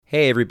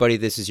Hey everybody,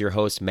 this is your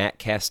host Matt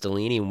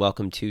Castellini and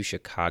welcome to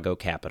Chicago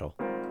Capital.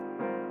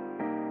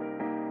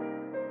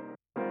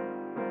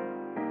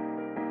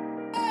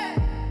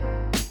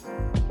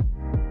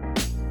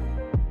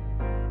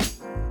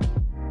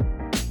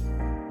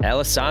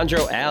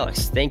 Alessandro,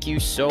 Alex, thank you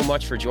so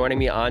much for joining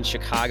me on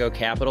Chicago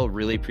Capital.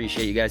 Really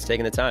appreciate you guys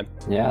taking the time.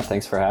 Yeah,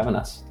 thanks for having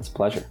us. It's a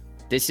pleasure.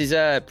 This is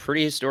a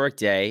pretty historic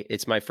day.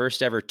 It's my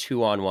first ever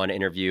 2-on-1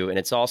 interview. And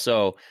it's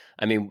also,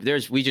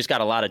 we just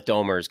got a lot of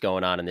domers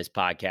going on in this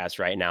podcast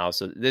right now.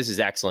 So this is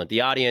excellent.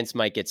 The audience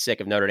might get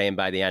sick of Notre Dame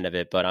by the end of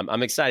it, but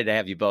I'm excited to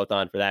have you both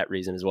on for that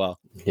reason as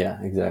well.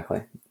 Yeah,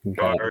 exactly.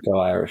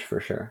 Go Irish for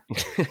sure.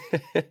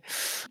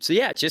 So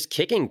yeah, just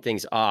kicking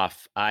things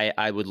off,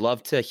 I would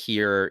love to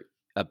hear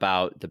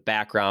about the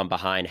background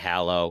behind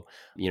Hallow,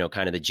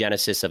 kind of the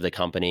genesis of the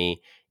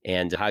company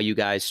and how you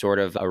guys sort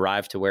of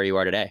arrived to where you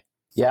are today.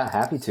 Yeah,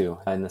 happy to.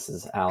 And this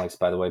is Alex,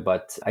 by the way.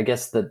 But I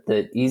guess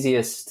the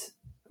easiest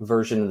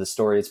version of the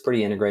story, it's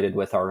pretty integrated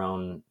with our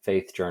own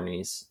faith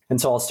journeys.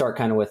 And so I'll start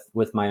kind of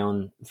with my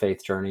own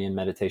faith journey and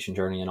meditation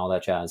journey and all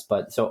that jazz.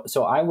 But so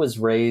I was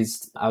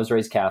raised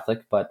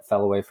Catholic, but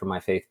fell away from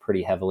my faith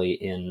pretty heavily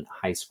in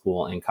high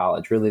school and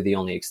college. Really the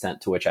only extent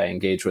to which I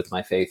engaged with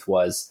my faith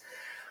was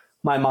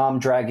my mom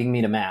dragging me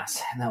to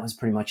mass, and that was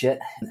pretty much it.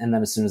 And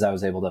then as soon as I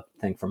was able to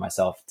think for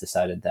myself,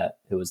 decided that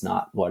it was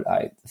not what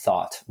I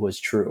thought was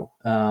true.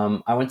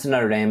 I went to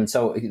Notre Dame, and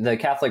so the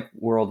Catholic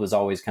world was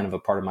always kind of a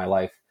part of my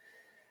life.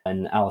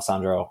 And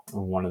Alessandro,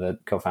 one of the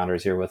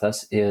co-founders here with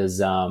us,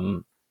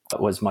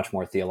 was much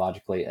more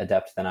theologically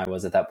adept than I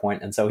was at that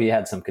point. And so he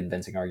had some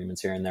convincing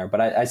arguments here and there,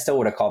 but I still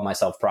would have called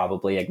myself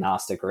probably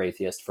agnostic or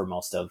atheist for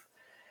most of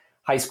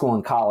high school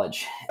and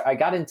college. I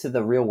got into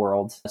the real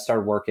world,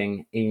 started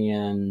working,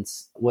 and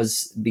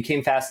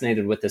became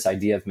fascinated with this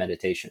idea of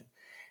meditation.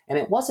 And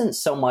it wasn't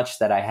so much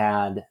that I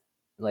had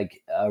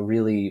like a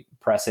really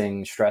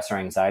pressing stress or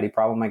anxiety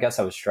problem. I guess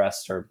I was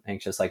stressed or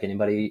anxious like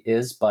anybody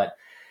is, but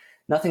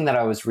nothing that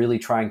I was really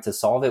trying to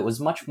solve. It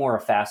was much more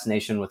a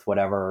fascination with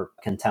whatever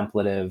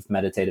contemplative,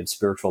 meditative,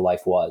 spiritual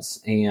life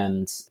was.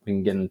 And we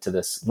can get into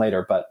this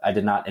later, but I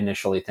did not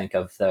initially think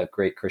of the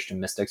great Christian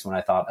mystics when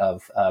I thought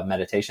of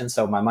meditation.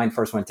 So my mind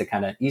first went to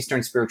kind of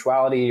Eastern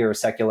spirituality or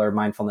secular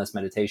mindfulness,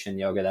 meditation,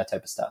 yoga, that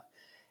type of stuff.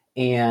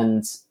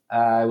 And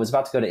I was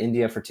about to go to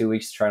India for 2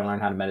 weeks to try to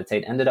learn how to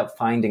meditate. Ended up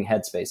finding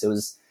Headspace. It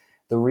was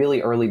the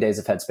really early days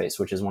of Headspace,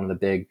 which is one of the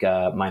big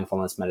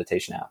mindfulness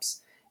meditation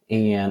apps,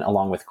 and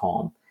along with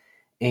Calm.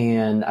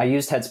 And I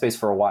used Headspace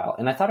for a while,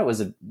 and I thought it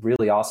was a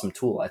really awesome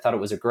tool. I thought it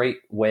was a great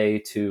way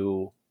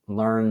to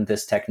learn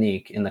this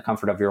technique in the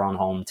comfort of your own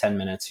home. 10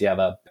 minutes, you have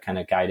a kind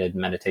of guided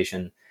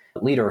meditation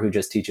leader who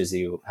just teaches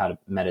you how to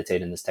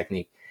meditate in this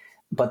technique.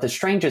 But the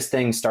strangest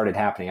thing started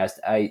happening.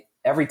 I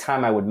every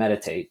time I would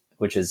meditate,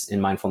 which is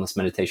in mindfulness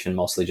meditation,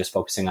 mostly just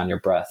focusing on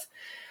your breath,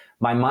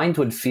 my mind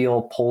would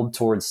feel pulled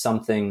towards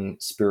something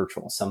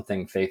spiritual,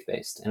 something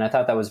faith-based. And I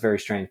thought that was very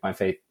strange. My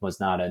faith was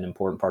not an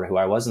important part of who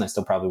I was, and I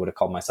still probably would have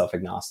called myself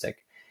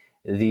agnostic.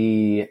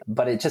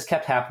 But it just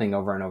kept happening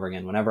over and over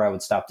again. Whenever I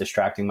would stop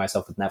distracting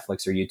myself with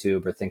Netflix or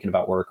YouTube or thinking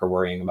about work or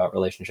worrying about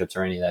relationships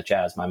or any of that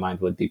jazz, my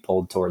mind would be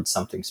pulled towards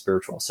something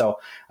spiritual.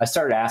 So I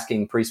started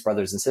asking priests,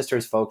 brothers and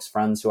sisters, folks,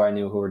 friends who I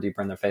knew who were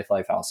deeper in their faith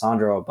life,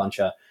 Alessandro,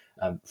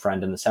 a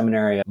friend in the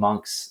seminary,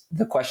 monks,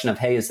 the question of,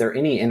 hey, is there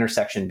any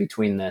intersection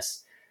between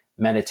this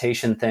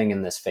meditation thing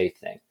and this faith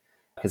thing?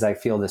 Because I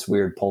feel this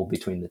weird pull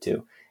between the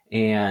two.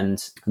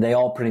 And they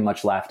all pretty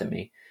much laughed at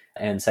me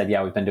and said,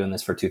 yeah, we've been doing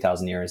this for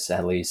 2,000 years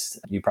at least.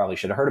 You probably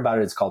should have heard about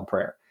it. It's called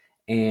prayer.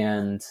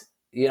 And,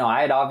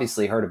 I had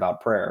obviously heard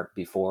about prayer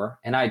before,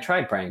 and I had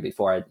tried praying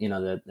before. In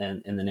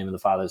the name of the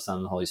Father, the Son,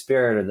 and the Holy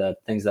Spirit, or the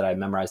things that I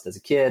memorized as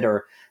a kid,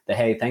 or the,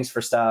 hey, thanks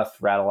for stuff,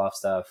 rattle off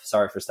stuff,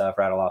 sorry for stuff,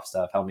 rattle off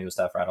stuff, help me with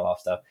stuff, rattle off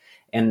stuff.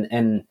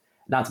 And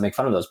not to make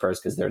fun of those prayers,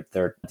 because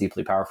they're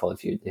deeply powerful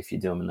if you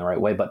do them in the right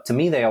way. But to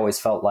me, they always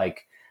felt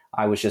like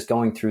I was just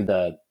going through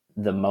the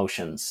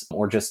motions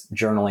or just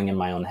journaling in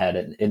my own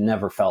head. It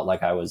never felt like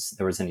there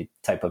was any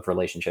type of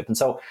relationship. And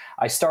so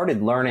I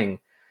started learning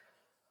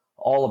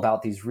all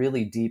about these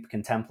really deep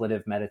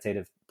contemplative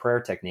meditative prayer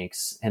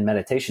techniques and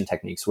meditation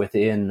techniques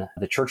within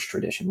the church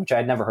tradition, which I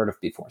had never heard of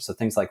before. So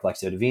things like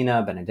Lectio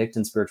Divina,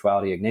 Benedictine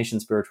spirituality,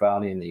 Ignatian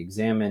spirituality, and the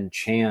Examen,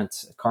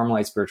 chant,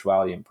 Carmelite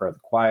spirituality, and prayer of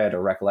the quiet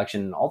or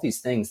recollection, all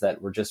these things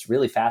that were just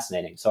really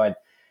fascinating. So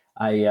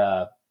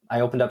I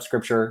opened up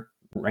scripture,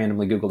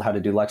 randomly Googled how to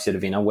do Lectio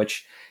Divina,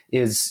 which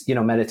is,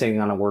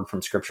 meditating on a word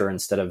from scripture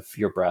instead of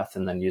your breath,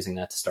 and then using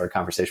that to start a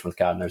conversation with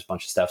God. And there's a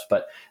bunch of steps,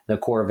 but the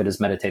core of it is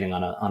meditating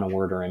on a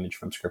word or image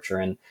from scripture.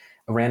 And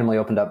I randomly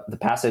opened up the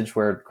passage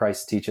where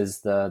Christ teaches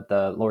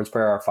the Lord's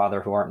Prayer, our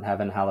Father who art in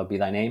heaven, hallowed be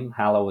thy name.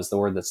 Hallow was the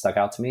word that stuck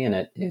out to me.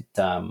 And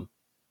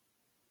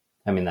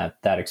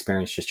that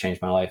experience just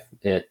changed my life.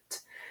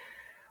 It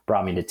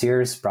brought me to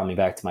tears, brought me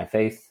back to my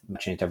faith,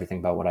 changed everything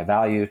about what I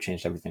value,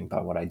 changed everything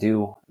about what I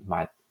do.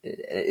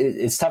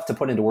 It's tough to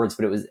put into words,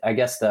 but it was, I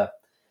guess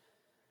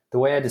the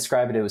way I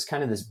describe it, it was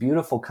kind of this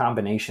beautiful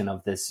combination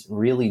of this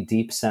really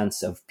deep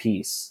sense of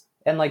peace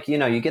And like,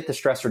 you get the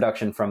stress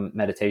reduction from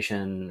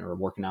meditation or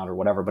working out or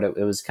whatever, but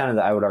it was kind of,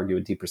 I would argue,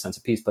 a deeper sense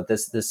of peace, but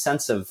this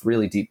sense of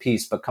really deep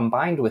peace, but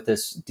combined with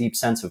this deep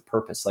sense of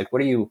purpose. Like,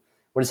 what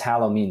does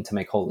hallow mean to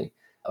make holy?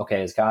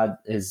 Okay,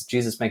 is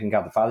Jesus making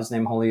God the Father's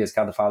name holy? Is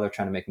God the Father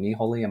trying to make me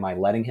holy? Am I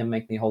letting him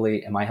make me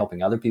holy? Am I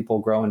helping other people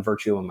grow in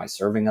virtue? Am I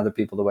serving other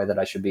people the way that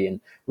I should be?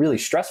 And really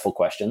stressful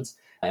questions.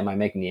 Am I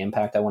making the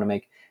impact I want to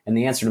make? And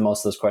the answer to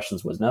most of those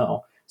questions was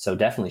no. So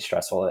definitely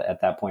stressful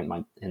at that point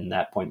in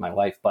my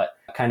life, but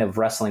kind of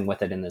wrestling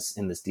with it in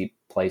this deep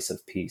place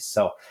of peace.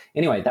 So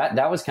anyway,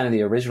 that was kind of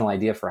the original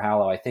idea for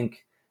Hallow. I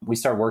think we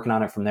started working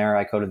on it from there.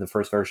 I coded the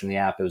first version of the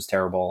app. It was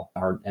terrible.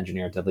 Our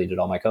engineer deleted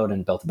all my code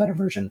and built a better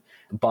version.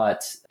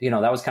 But,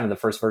 that was kind of the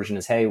first version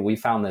is, hey, we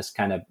found this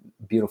kind of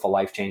beautiful,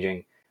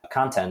 life-changing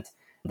content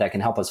that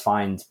can help us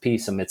find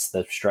peace amidst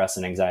the stress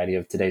and anxiety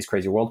of today's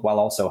crazy world, while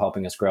also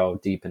helping us grow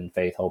deep in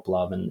faith, hope,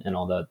 love, and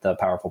all the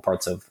powerful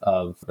parts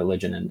of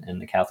religion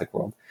and the Catholic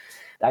world.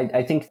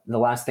 I think the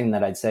last thing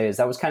that I'd say is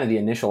that was kind of the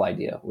initial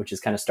idea, which is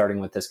kind of starting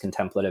with this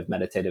contemplative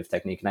meditative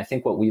technique. And I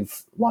think what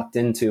we've locked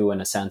into, in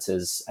a sense,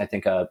 is I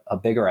think a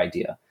bigger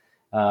idea,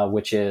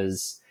 which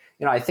is,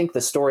 I think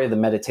the story of the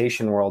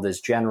meditation world is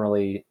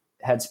generally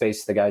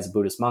Headspace, the guy's a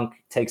Buddhist monk,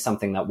 takes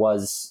something that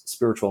was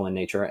spiritual in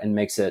nature and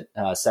makes it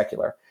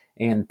secular.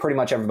 And pretty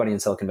much everybody in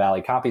Silicon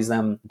Valley copies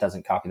them,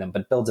 doesn't copy them,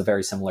 but builds a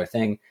very similar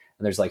thing.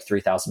 And there's like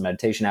 3,000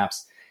 meditation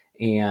apps.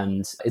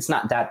 And it's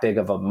not that big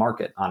of a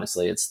market,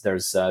 honestly.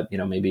 There's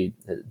maybe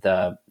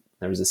there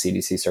was a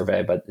CDC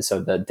survey, but so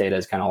the data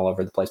is kind of all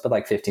over the place, but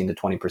like 15 to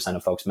 20%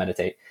 of folks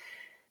meditate.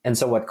 And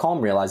so what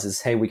Calm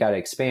realizes, hey, we got to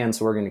expand.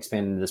 So we're going to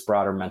expand into this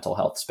broader mental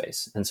health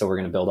space. And so we're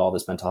going to build all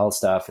this mental health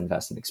stuff,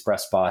 invest in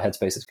Express Spa.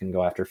 Headspace is going to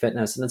go after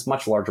fitness, and it's a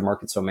much larger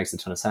market. So it makes a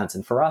ton of sense.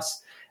 And for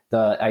us,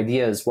 the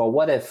idea is, well,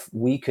 what if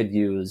we could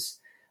use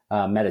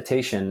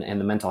meditation and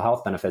the mental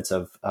health benefits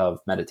of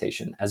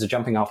meditation as a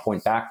jumping off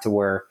point back to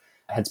where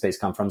Headspace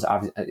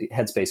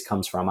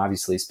comes from,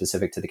 obviously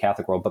specific to the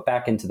Catholic world, but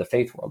back into the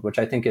faith world, which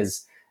I think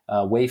is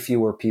way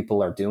fewer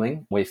people are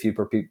doing. Way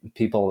fewer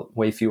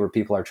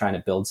people are trying to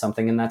build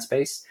something in that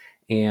space.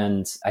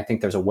 And I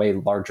think there's a way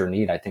larger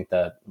need. I think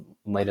the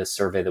latest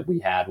survey that we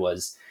had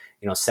was,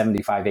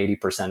 75,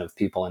 80% of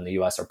people in the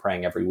US are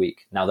praying every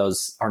week. Now,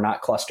 those are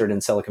not clustered in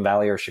Silicon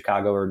Valley or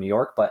Chicago or New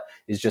York, but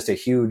is just a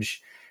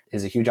huge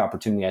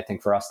opportunity, I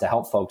think, for us to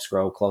help folks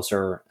grow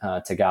closer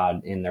to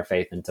God in their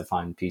faith and to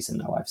find peace in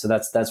their life. So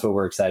that's what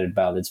we're excited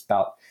about. It's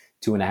about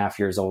 2.5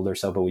 years old or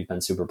so, but we've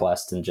been super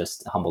blessed and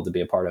just humbled to be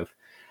a part of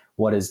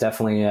what is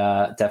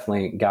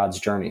definitely God's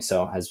journey.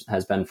 So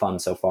has been fun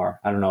so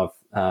far. I don't know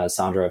if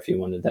Sandra, if you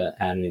wanted to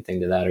add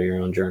anything to that or your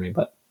own journey,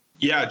 but.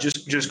 Yeah,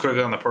 just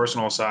quickly on the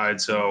personal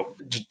side. So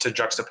to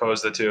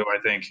juxtapose the two,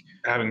 I think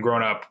having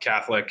grown up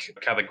Catholic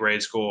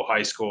grade school,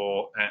 high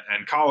school,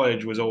 and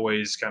college was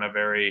always kind of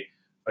very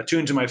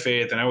attuned to my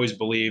faith, and I always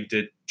believed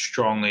it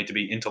strongly to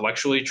be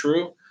intellectually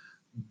true.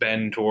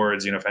 Bend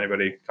towards, if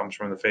anybody comes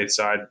from the faith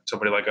side,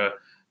 somebody like a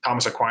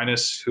Thomas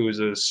Aquinas, who is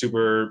a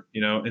super,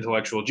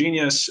 intellectual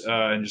genius,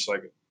 and just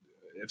like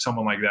if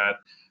someone like that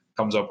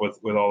comes up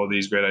with all of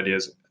these great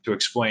ideas to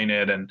explain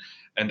it and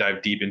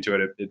dive deep into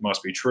it, it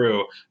must be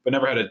true, but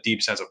never had a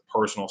deep sense of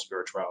personal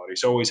spirituality.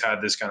 So always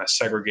had this kind of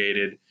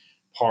segregated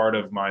part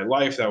of my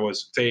life that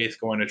was faith,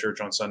 going to church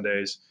on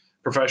Sundays.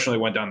 Professionally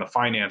went down the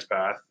finance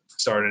path,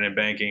 started in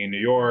banking in New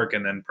York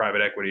and then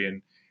private equity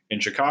in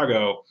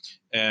Chicago.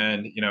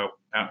 And,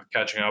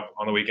 catching up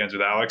on the weekends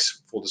with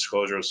Alex, full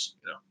disclosure, was,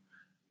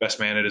 best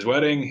man at his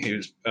wedding. He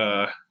was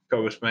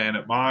co-host man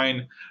at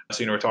mine.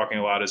 So, we're talking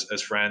a lot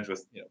as friends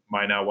with,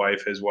 my now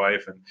wife, his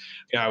wife. And,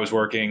 I was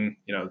working,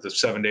 the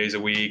 7 days a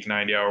week,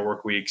 90-hour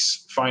work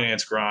weeks,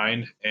 finance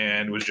grind,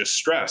 and was just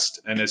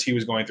stressed. And as he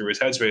was going through his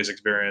Headspace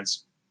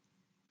experience,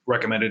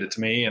 recommended it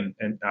to me and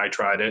I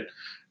tried it.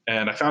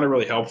 And I found it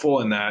really helpful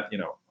in that,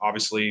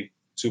 obviously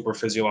super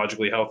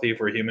physiologically healthy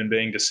for a human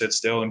being to sit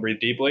still and breathe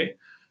deeply.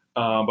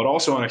 But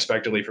also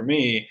unexpectedly for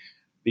me,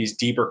 these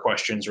deeper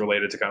questions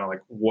related to kind of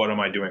like, what am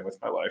I doing with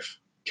my life?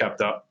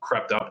 Crept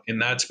up in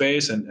that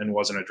space and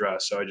wasn't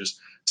addressed. So I just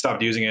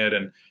stopped using it.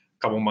 And a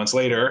couple of months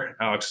later,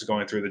 Alex is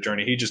going through the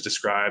journey he just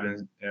described.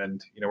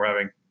 And we're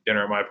having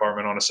dinner at my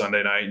apartment on a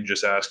Sunday night and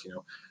just asked,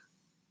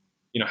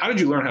 how did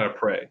you learn how to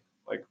pray?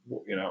 Like,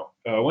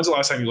 when's the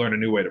last time you learned a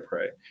new way to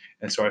pray?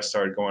 And so I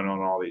started going on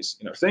all these,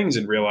 things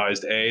and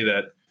realized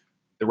that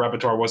the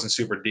repertoire wasn't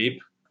super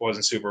deep,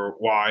 wasn't super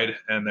wide,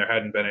 and there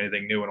hadn't been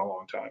anything new in a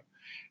long time.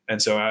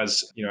 And so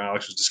as,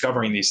 Alex was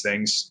discovering these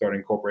things, started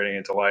incorporating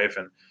into life,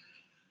 and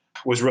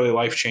was really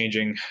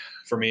life-changing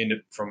for me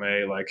from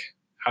a, like,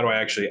 how do I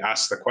actually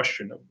ask the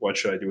question of what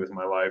should I do with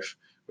my life,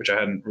 which I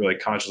hadn't really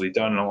consciously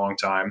done in a long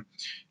time.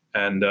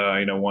 And,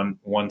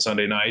 one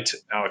Sunday night,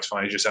 Alex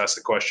finally just asked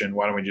the question,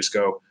 why don't we just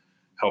go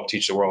help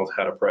teach the world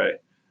how to pray?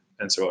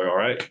 And so we're like, all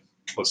right,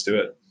 let's do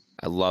it.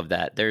 I love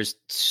that. There's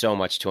so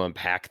much to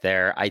unpack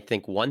there. I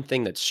think one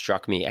thing that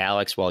struck me,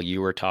 Alex, while you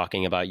were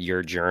talking about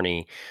your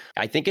journey,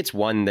 I think it's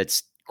one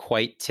that's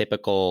quite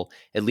typical,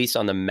 at least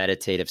on the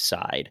meditative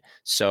side.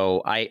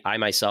 So I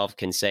myself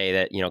can say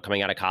that,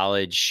 coming out of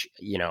college,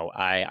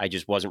 I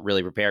just wasn't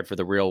really prepared for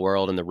the real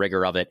world and the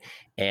rigor of it.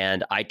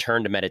 And I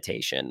turned to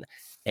meditation.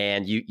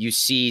 And you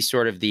see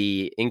sort of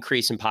the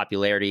increase in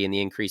popularity and the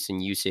increase in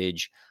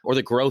usage or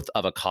the growth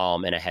of a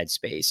calm and a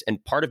headspace.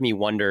 And part of me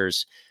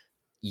wonders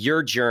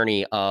your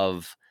journey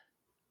of,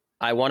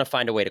 I want to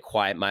find a way to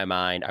quiet my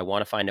mind. I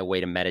want to find a way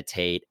to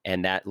meditate.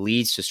 And that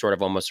leads to sort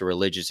of almost a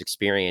religious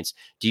experience.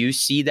 Do you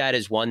see that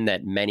as one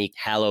that many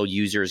Hallow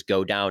users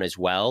go down as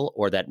well,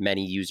 or that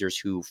many users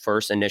who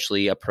first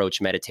initially approach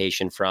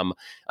meditation from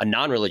a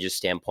non-religious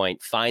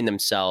standpoint find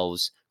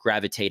themselves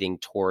gravitating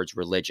towards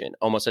religion,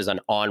 almost as an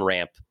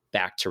on-ramp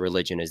back to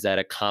religion? Is that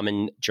a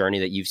common journey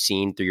that you've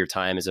seen through your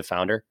time as a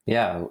founder?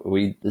 Yeah,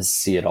 we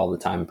see it all the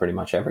time. Pretty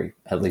much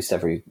at least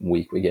every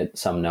week, we get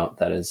some note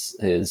that is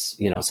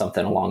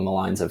something along the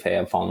lines of, "Hey,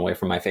 I've fallen away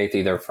from my faith,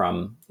 either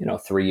from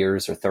 3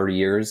 years or 30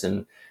 years,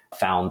 and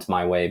found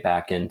my way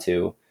back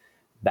into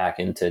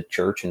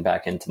church and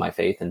back into my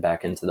faith and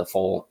back into the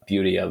full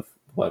beauty of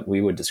what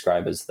we would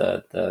describe as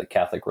the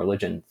Catholic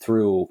religion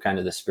through kind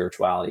of the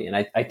spirituality." And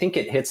I think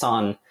it hits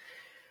on.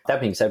 That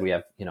being said, we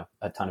have,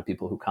 a ton of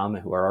people who come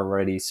who are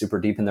already super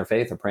deep in their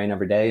faith or praying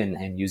every day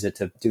and use it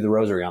to do the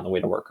rosary on the way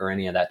to work or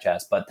any of that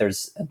jazz. But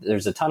there's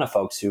a ton of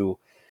folks who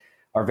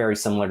are very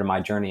similar to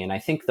my journey. And I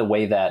think the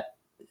way that,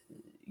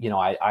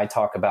 I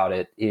talk about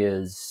it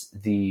is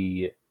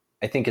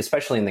I think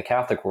especially in the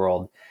Catholic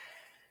world,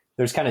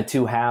 there's kind of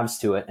two halves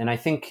to it. And I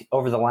think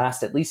over the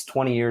last at least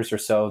 20 years or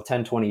so,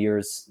 10, 20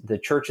 years, the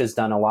church has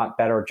done a lot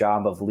better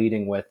job of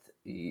leading with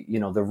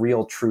the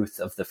real truth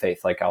of the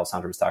faith, like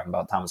Alessandro was talking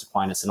about, Thomas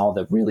Aquinas, and all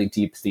the really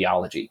deep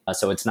theology.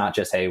 So it's not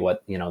just, hey,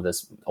 what,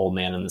 this old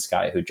man in the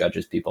sky who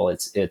judges people.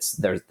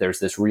 There's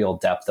this real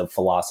depth of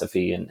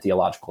philosophy and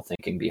theological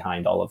thinking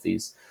behind all of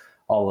these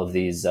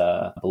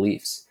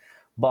beliefs.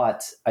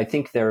 But I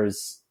think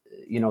there's,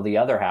 the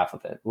other half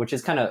of it, which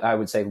is kind of, I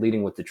would say,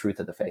 leading with the truth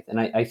of the faith. And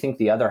I think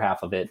the other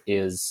half of it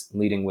is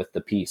leading with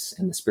the peace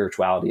and the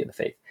spirituality of the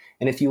faith.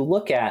 And if you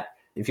look at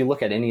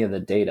any of the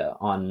data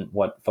on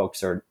what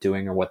folks are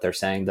doing or what they're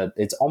saying, that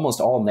it's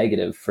almost all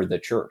negative for the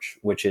church,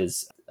 which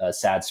is a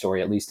sad story,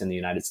 at least in the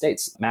United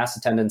States. Mass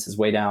attendance is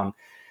way down.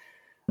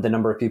 The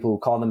number of people who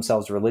call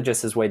themselves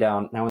religious is way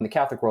down. Now, in the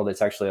Catholic world,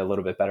 it's actually a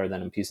little bit better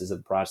than in pieces of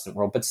the Protestant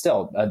world, but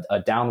still a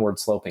downward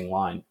sloping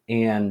line.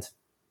 And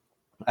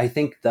I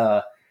think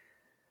the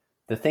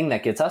thing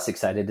that gets us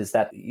excited is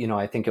that,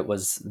 I think it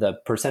was the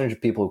percentage of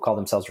people who call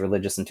themselves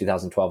religious in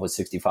 2012 was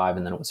 65,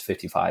 and then it was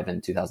 55 in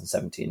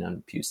 2017 on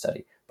a Pew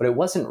study. But it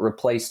wasn't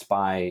replaced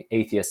by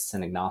atheists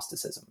and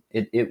agnosticism.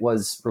 It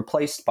was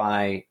replaced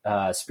by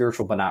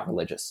spiritual but not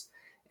religious.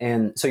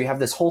 And so you have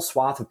this whole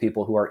swath of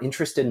people who are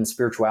interested in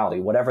spirituality,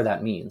 whatever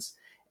that means,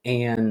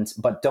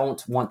 but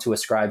don't want to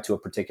ascribe to a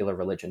particular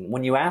religion.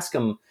 When you ask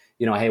them,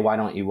 hey, why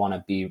don't you want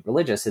to be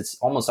religious? It's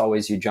almost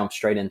always you jump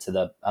straight into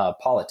the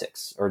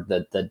politics or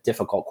the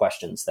difficult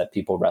questions that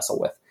people wrestle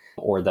with,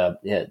 or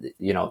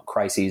the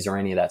crises or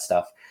any of that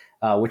stuff,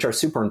 which are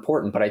super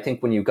important. But I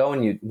think when you go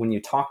and when you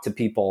talk to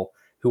people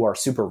who are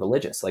super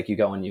religious, like you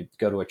go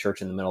to a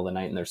church in the middle of the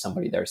night and there's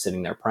somebody there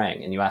sitting there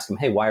praying, and you ask them,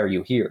 hey, why are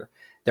you here?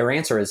 Their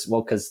answer is,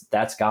 well, because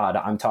that's God.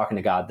 I'm talking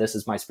to God. This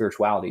is my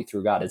spirituality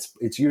through God.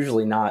 It's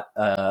usually not,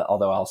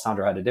 although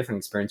Alessandro had a different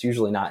experience,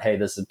 usually not, hey,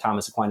 this is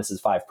Thomas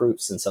Aquinas' 5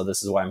 proofs, and so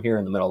this is why I'm here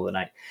in the middle of the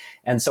night.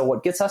 And so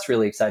what gets us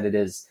really excited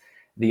is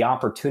the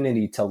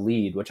opportunity to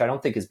lead, which I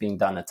don't think is being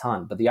done a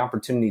ton, but the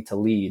opportunity to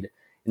lead,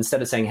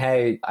 instead of saying,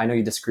 hey, I know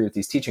you disagree with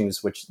these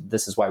teachings, which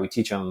this is why we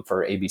teach them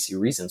for ABC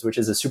reasons, which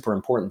is a super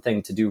important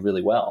thing to do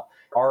really well.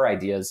 Our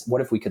idea is, what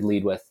if we could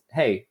lead with,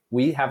 hey,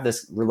 we have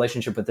this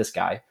relationship with this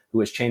guy who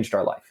has changed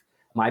our life.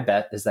 My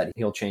bet is that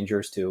he'll change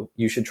yours too.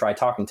 You should try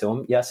talking to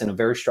him. Yes, in a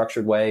very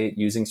structured way,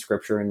 using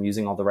scripture and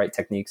using all the right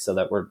techniques so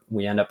that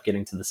we end up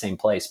getting to the same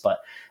place,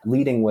 but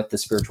leading with the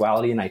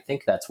spirituality. And I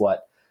think that's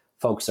what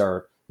folks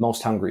are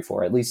most hungry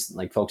for, at least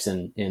like folks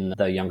in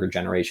the younger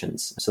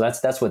generations. So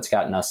that's what's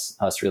gotten us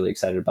really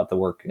excited about the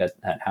work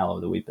at Hallow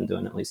that we've been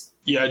doing, at least.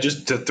 Yeah,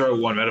 just to throw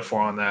one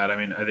metaphor on that, I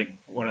mean, I think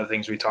one of the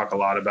things we talk a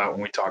lot about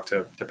when we talk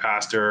to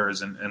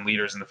pastors and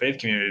leaders in the faith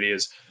community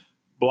is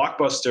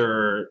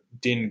Blockbuster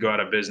didn't go out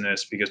of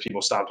business because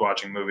people stopped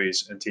watching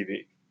movies and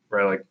TV,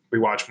 right? Like, we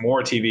watch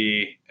more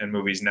TV and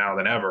movies now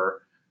than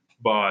ever,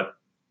 but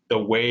the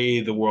way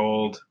the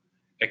world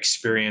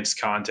experienced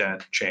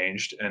content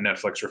changed, and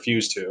Netflix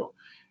refused to.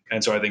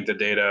 And so I think the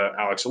data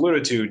Alex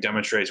alluded to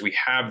demonstrates we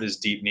have this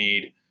deep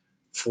need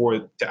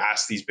to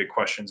ask these big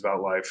questions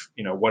about life.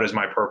 What is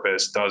my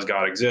purpose? Does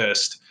God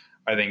exist?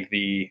 I think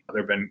there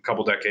have been a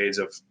couple decades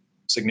of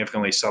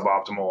significantly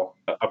suboptimal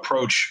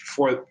approach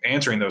for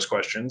answering those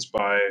questions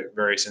by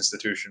various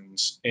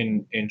institutions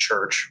in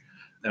church.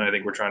 And I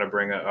think we're trying to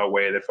bring a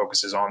way that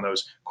focuses on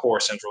those core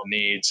central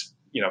needs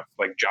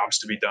like jobs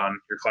to be done,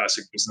 your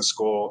classic business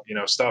school,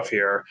 stuff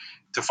here,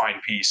 to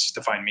find peace,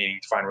 to find meaning,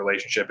 to find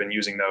relationship, and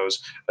using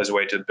those as a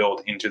way to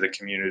build into the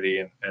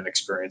community and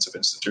experience of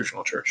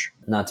institutional church.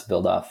 Not to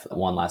build off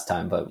one last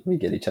time, but we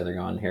get each other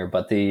going here.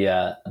 But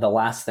the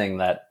last thing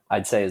that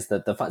I'd say is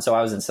that so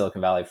I was in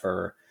Silicon Valley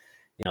for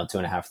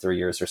 2.5, 3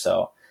 years or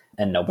so,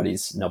 and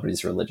nobody's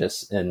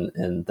religious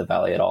in the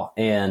Valley at all.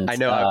 And I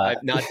know,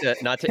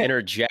 not to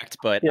interject,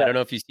 but I don't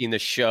know if you've seen the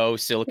show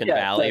Silicon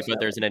Valley, but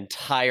there's an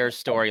entire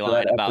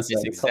storyline about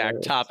this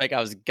exact topic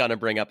I was gonna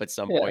bring up at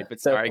some point.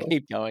 But sorry,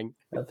 keep going.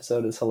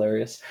 Episode is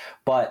hilarious.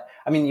 But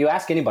I mean, you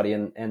ask anybody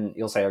and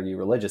you'll say, are you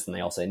religious? And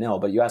they all say no.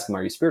 But you ask them,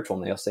 are you spiritual?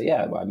 And they'll say,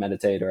 yeah, well, I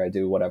meditate or I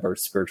do whatever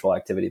spiritual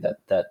activity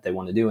that they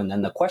want to do. And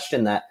then the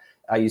question that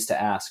I used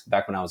to ask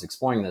back when I was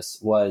exploring this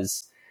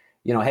was,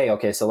 hey,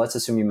 okay, so let's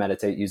assume you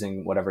meditate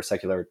using whatever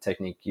secular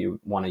technique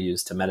you want to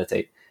use to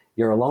meditate.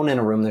 You're alone in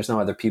a room. There's no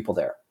other people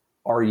there.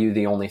 Are you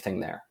the only thing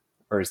there?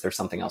 Or is there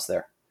something else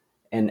there?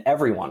 And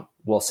everyone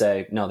will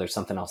say, no, there's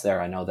something else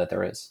there. I know that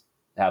there is.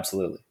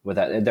 Absolutely. With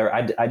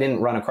that, I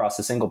didn't run across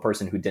a single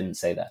person who didn't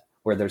say that,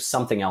 where there's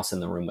something else in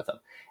the room with them.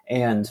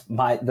 And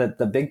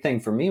the big thing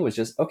for me was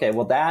just, okay,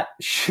 well, that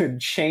should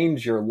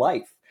change your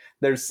life.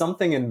 There's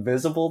something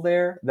invisible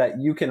there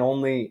that you can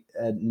only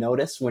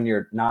notice when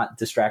you're not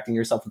distracting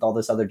yourself with all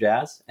this other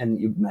jazz, and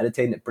you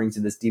meditate and it brings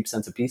you this deep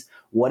sense of peace.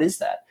 What is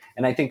that?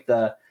 And I think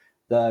the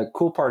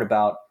cool part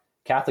about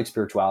Catholic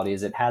spirituality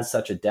is it has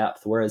such a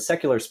depth, whereas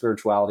secular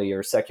spirituality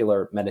or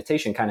secular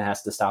meditation kind of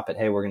has to stop at,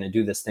 hey, we're going to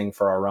do this thing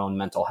for our own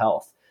mental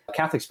health.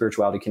 Catholic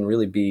spirituality can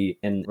really be,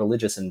 and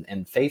religious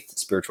and faith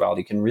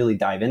spirituality can really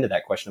dive into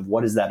that question of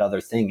what is that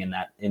other thing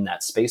in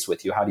that space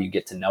with you? How do you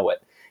get to know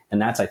it?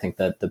 And that's, I think,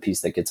 the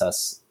piece that gets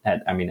us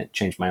it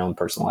changed my own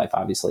personal life,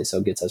 obviously. So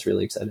it gets us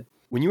really excited.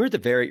 When you were at the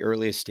very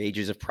earliest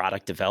stages of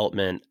product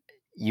development,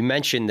 you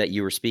mentioned that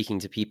you were speaking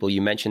to people.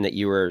 You mentioned that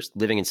you were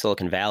living in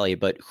Silicon Valley,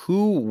 but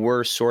who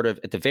were sort of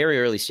at the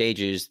very early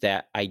stages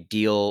that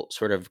ideal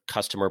sort of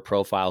customer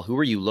profile? Who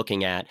were you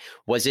looking at?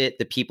 Was it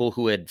the people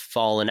who had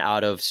fallen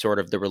out of sort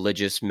of the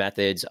religious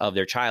methods of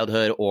their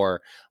childhood,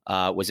 or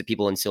was it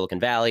people in Silicon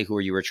Valley who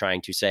you were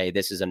trying to say,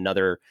 this is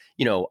another,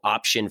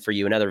 option for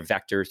you, another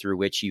vector through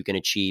which you can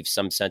achieve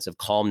some sense of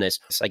calmness?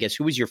 So I guess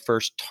who was your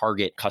first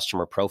target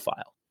customer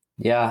profile?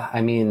 Yeah,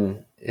 I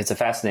mean, it's a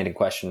fascinating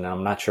question. And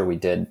I'm not sure we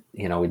didn't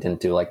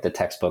do like the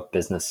textbook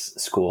business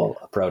school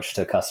approach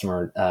to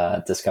customer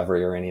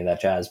discovery or any of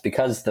that jazz,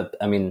 because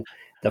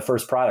the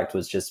first product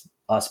was just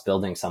us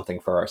building something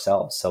for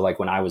ourselves. So like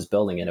when I was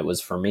building it, it was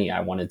for me.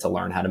 I wanted to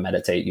learn how to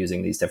meditate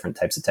using these different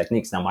types of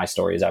techniques. Now, my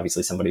story is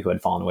obviously somebody who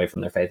had fallen away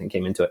from their faith and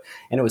came into it.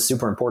 And it was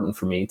super important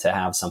for me to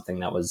have something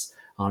that was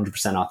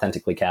 100%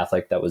 authentically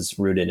Catholic, that was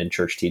rooted in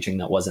church teaching,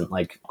 that wasn't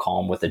like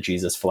calm with a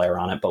Jesus flair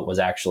on it, but was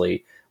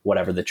actually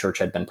whatever the church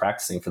had been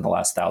practicing for the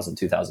last 1,000,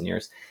 2,000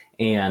 years.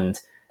 And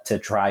to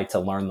try to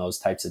learn those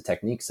types of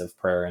techniques of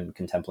prayer and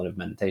contemplative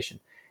meditation.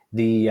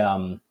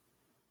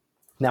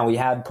 Now we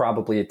had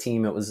probably a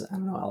team. It was, I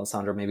don't know,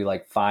 Alessandro, maybe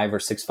like 5 or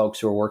 6 folks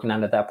who were working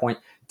on it at that point.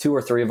 2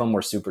 or 3 of them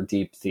were super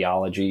deep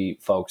theology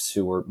folks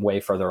who were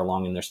way further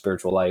along in their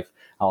spiritual life.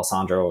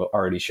 Alessandro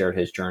already shared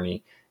his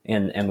journey.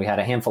 And we had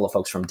a handful of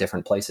folks from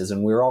different places,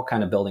 and we were all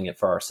kind of building it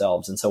for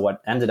ourselves. And so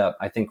what ended up,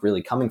 I think,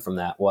 really coming from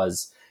that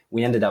was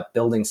we ended up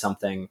building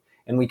something,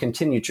 and we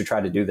continue to try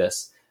to do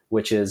this,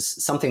 which is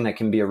something that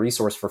can be a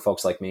resource for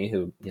folks like me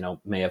who,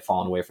 may have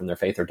fallen away from their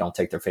faith or don't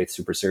take their faith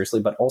super seriously,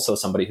 but also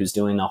somebody who's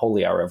doing a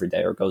holy hour every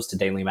day or goes to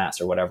daily mass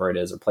or whatever it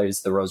is, or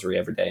plays the rosary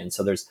every day. And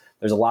so there's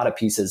a lot of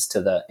pieces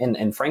to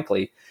and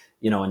frankly,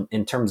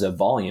 in terms of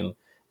volume,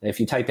 if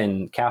you type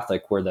in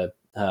Catholic, we're the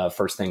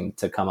first thing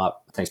to come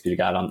up, thanks be to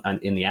God,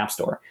 in the App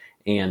Store.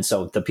 And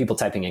so the people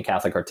typing in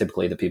Catholic are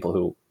typically the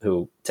people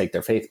who take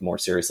their faith more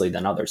seriously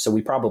than others. So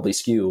we probably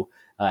skew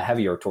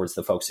heavier towards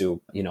the folks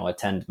who,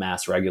 attend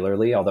mass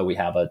regularly, although we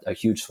have a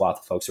huge swath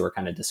of folks who are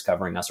kind of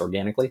discovering us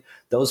organically.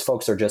 Those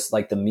folks are just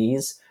like the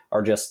me's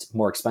are just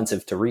more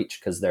expensive to reach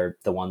because they're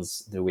the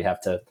ones that we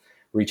have to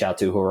reach out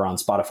to who are on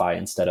Spotify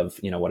instead of,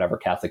 whatever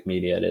Catholic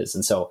media it is.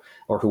 And so,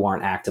 or who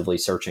aren't actively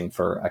searching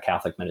for a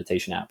Catholic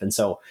meditation app. And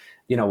so,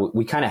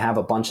 we kind of have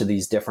a bunch of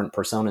these different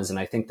personas. And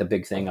I think the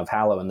big thing of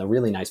Hallow, and the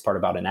really nice part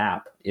about an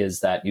app,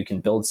 is that you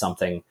can build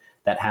something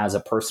that has a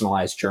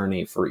personalized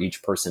journey for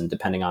each person,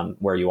 depending on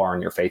where you are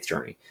in your faith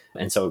journey.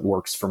 And so it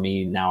works for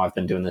me. Now I've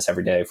been doing this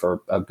every day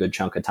for a good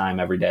chunk of time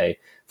every day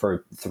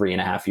for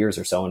 3.5 years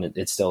or so. And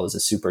it still is a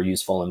super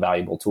useful and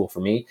valuable tool for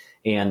me,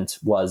 and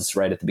was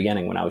right at the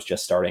beginning when I was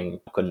just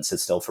starting, couldn't sit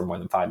still for more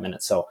than 5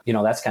 minutes. So,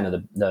 that's kind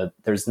of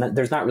there's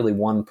not really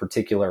one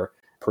particular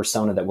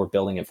persona that we're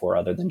building it for,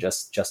 other than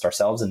just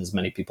ourselves and as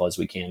many people as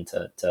we can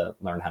to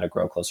learn how to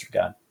grow closer to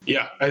God.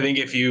 Yeah. I think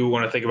if you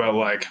want to think about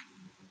like,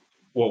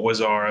 what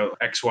was our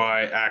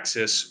XY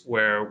axis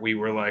where we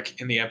were like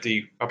in the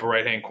empty upper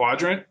right-hand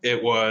quadrant,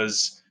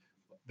 there's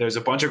a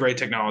bunch of great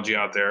technology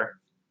out there.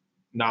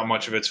 Not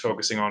much of it's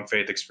focusing on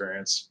faith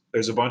experience.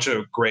 There's a bunch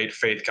of great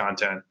faith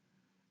content.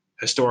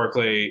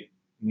 Historically,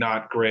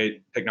 not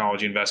great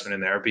technology investment in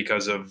there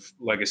because of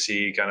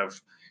legacy kind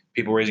of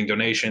people raising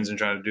donations and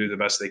trying to do the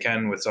best they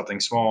can with something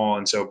small.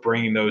 And so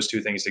bringing those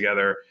two things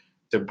together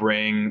to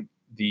bring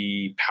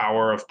the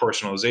power of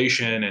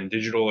personalization and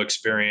digital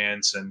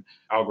experience and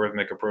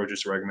algorithmic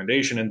approaches to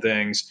recommendation and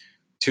things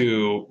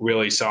to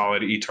really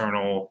solid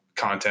eternal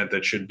content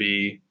that should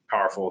be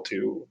powerful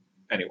to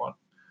anyone.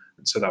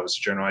 And so that was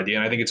the general idea.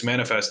 And I think it's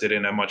manifested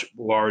in a much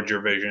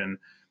larger vision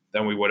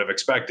than we would have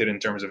expected in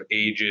terms of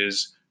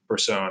ages,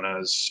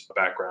 personas,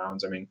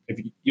 backgrounds. I mean, if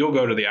you'll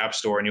go to the App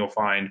Store and you'll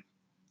find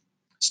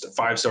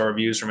 5-star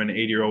reviews from an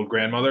 80-year-old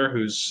grandmother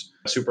who's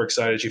super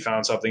excited she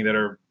found something that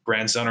her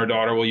grandson or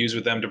daughter will use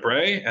with them to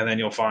pray. And then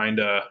you'll find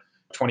a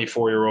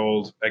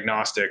 24-year-old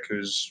agnostic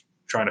who's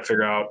trying to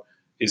figure out,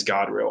 is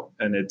God real?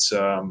 And it's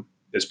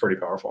pretty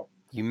powerful.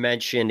 You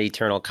mentioned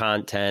eternal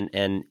content,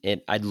 and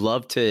I'd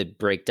love to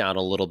break down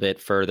a little bit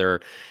further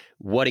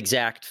what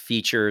exact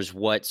features,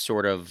 what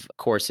sort of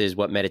courses,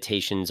 what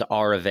meditations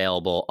are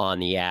available on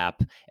the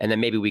app. And then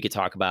maybe we could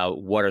talk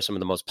about what are some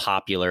of the most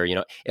popular,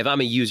 if I'm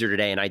a user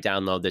today and I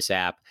download this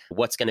app,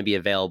 what's going to be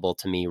available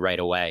to me right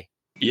away?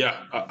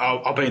 Yeah,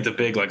 I'll paint the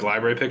big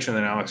library picture, and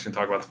then Alex can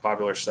talk about the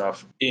popular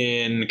stuff.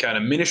 In kind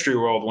of ministry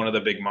world, one of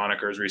the big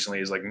monikers recently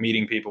is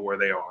meeting people where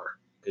they are.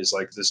 Is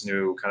this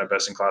new kind of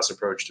best-in-class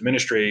approach to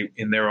ministry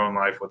in their own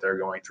life, what they're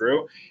going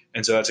through.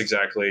 And so that's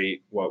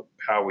exactly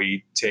how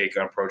we take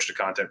an approach to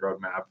content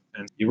roadmap.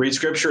 And you read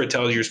scripture, it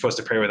tells you you're supposed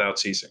to pray without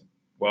ceasing.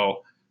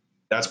 Well,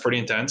 that's pretty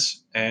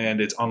intense. And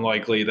it's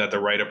unlikely that the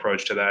right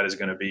approach to that is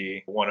going to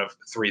be one of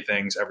 3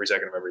 things every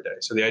second of every day.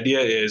 So the idea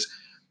is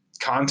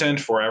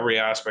content for every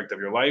aspect of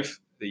your life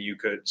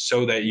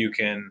so that you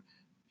can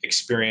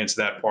experience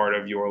that part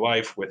of your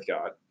life with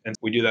God. And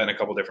we do that in a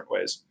couple different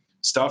ways.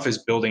 Stuff is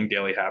building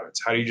daily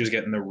habits. How do you just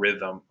get in the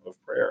rhythm of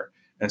prayer?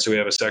 And so we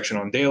have a section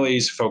on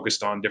dailies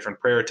focused on different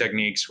prayer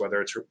techniques, whether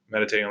it's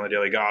meditating on the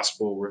daily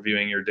gospel,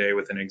 reviewing your day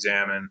with an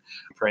examine,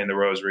 praying the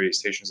rosary,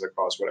 Stations of the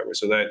Cross, whatever.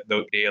 So that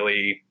the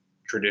daily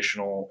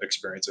traditional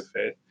experience of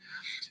faith.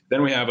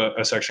 Then we have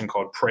a section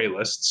called pray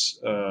lists,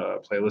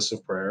 playlists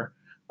of prayer,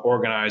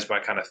 organized by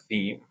kind of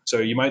theme. So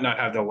you might not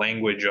have the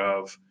language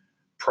of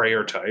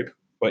prayer type,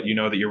 but you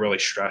know that you're really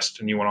stressed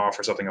and you want to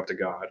offer something up to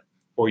God.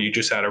 Or you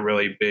just had a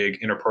really big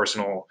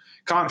interpersonal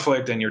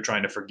conflict and you're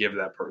trying to forgive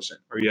that person,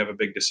 or you have a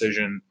big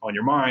decision on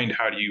your mind.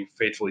 How do you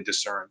faithfully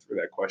discern through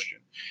that question?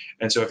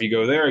 And so if you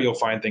go there, you'll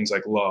find things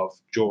like love,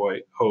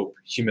 joy, hope,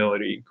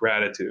 humility,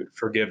 gratitude,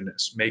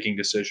 forgiveness, making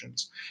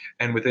decisions.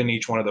 And within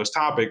each one of those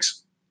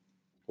topics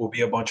will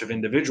be a bunch of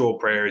individual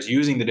prayers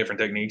using the different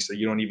techniques that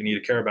you don't even need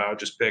to care about.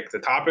 Just pick the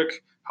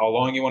topic, how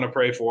long you want to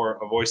pray for,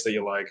 a voice that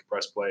you like,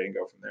 press play, and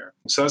go from there.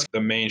 So that's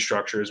the main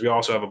structures. We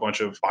also have a bunch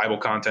of Bible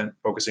content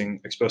focusing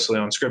explicitly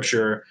on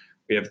scripture.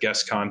 We have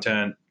guest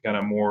content, kind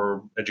of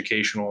more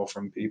educational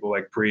from people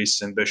like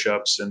priests and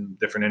bishops and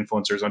different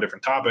influencers on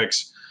different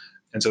topics.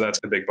 And so that's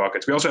the big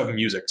buckets. We also have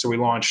music. So we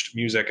launched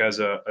music as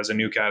a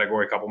new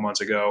category a couple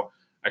months ago,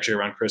 actually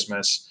around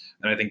Christmas.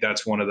 And I think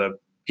that's one of the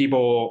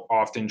people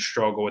often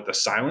struggle with the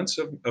silence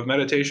of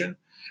meditation.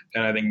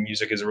 And I think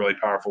music is a really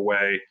powerful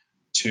way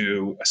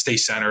to stay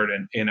centered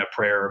in a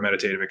prayer or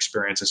meditative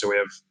experience. And so we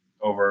have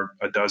over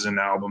a dozen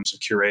albums of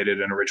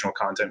curated and original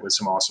content with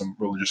some awesome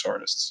religious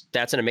artists.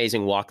 That's an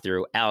amazing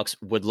walkthrough. Alex,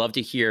 would love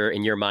to hear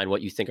in your mind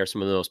what you think are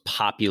some of the most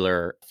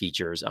popular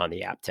features on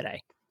the app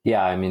today.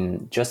 Yeah, I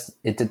mean,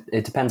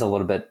 it depends a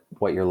little bit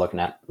what you're looking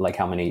at, like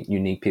how many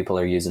unique people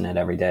are using it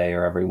every day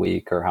or every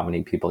week, or how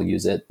many people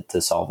use it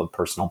to solve a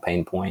personal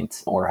pain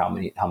point, or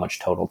how much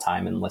total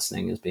time and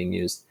listening is being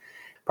used.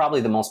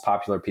 Probably the most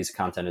popular piece of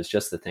content is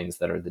just the things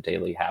that are the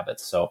daily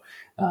habits. So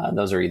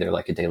those are either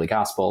like a daily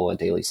gospel, a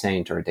daily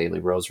saint, or a daily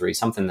rosary,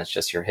 something that's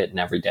just you're hitting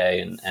every day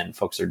and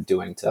folks are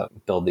doing to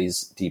build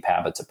these deep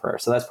habits of prayer.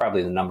 So that's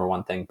probably the number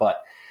one thing.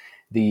 But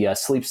the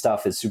sleep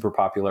stuff is super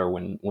popular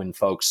when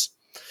folks...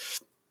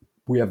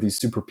 We have these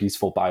super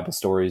peaceful Bible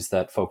stories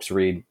that folks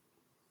read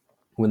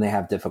when they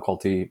have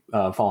difficulty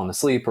falling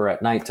asleep or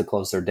at night to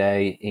close their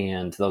day.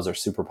 And those are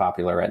super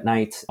popular at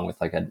night with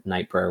like a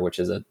night prayer, which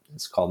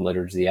it's called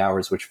Liturgy of the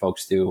Hours, which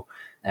folks do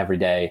every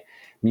day.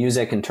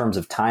 Music in terms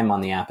of time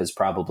on the app is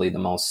probably the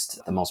most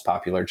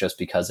popular, just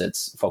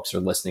because folks are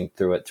listening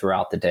through it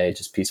throughout the day,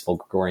 just peaceful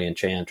Gregorian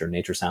chant or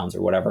nature sounds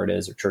or whatever it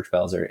is, or church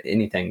bells or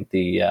anything,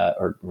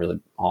 or really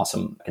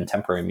awesome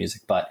contemporary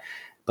music. But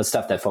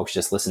stuff that folks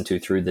just listen to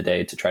through the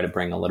day to try to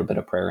bring a little bit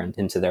of prayer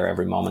into their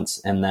every moments.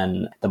 And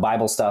then the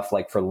Bible stuff,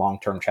 like for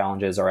long-term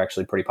challenges, are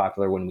actually pretty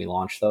popular when we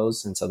launch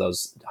those. And so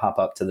those hop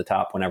up to the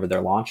top whenever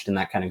they're launched, and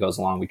that kind of goes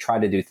along. We try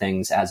to do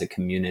things as a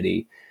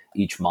community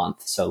each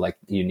month. So like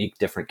unique,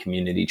 different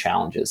community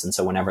challenges. And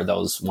so whenever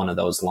one of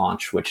those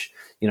launch, which,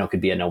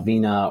 could be a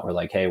novena, or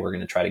like, hey, we're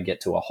going to try to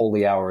get to a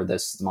holy hour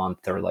this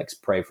month, or like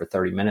pray for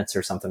 30 minutes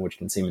or something, which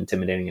can seem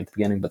intimidating at the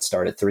beginning, but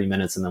start at 3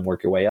 minutes and then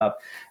work your way up,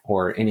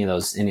 or any of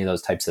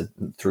those types of,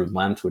 through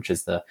Lent, which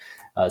is the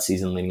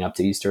season leading up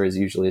to Easter, is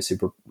usually a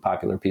super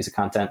popular piece of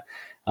content.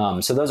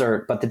 So those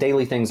are, but the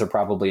daily things are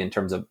probably, in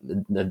terms of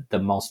the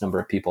most number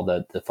of people,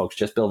 the folks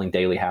just building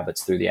daily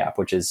habits through the app,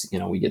 which is,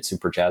 we get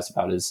super jazzed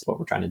about, is what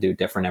we're trying to do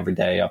different every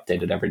day,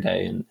 updated every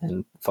day,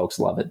 and folks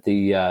love it.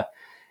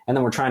 And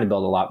then we're trying to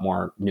build a lot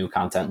more new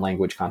content,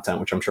 language content,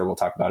 which I'm sure we'll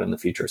talk about in the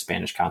future,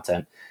 Spanish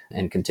content,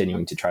 and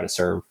continuing to try to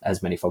serve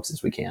as many folks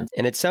as we can.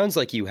 And it sounds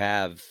like you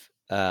have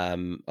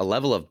a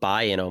level of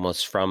buy-in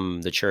almost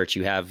from the church.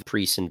 You have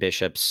priests and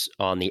bishops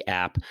on the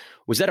app.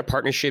 Was that a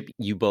partnership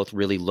you both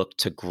really looked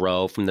to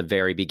grow from the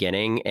very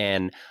beginning?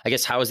 And I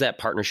guess how has that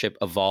partnership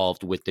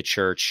evolved with the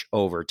church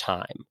over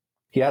time?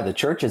 Yeah, the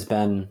church has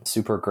been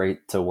super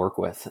great to work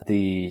with.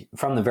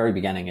 From the very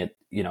beginning,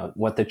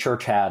 what the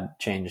church had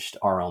changed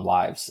our own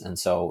lives. And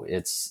so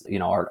it's,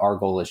 our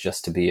goal is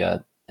just to be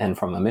and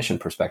from a mission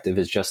perspective,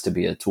 is just to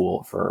be a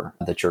tool for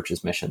the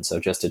church's mission. So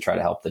just to try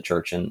to help the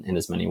church in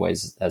as many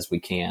ways as we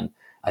can.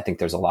 I think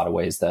there's a lot of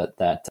ways that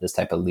this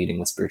type of leading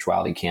with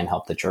spirituality can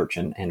help the church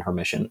and her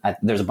mission.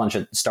 There's a bunch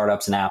of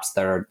startups and apps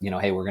that are,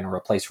 hey, we're going to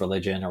replace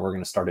religion, or we're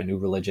going to start a new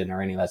religion,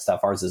 or any of that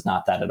stuff. Ours is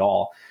not that at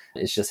all.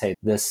 It's just, hey,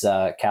 this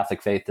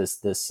Catholic faith,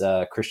 this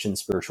Christian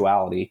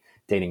spirituality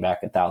dating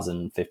back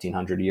 1,000,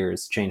 1,500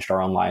 years changed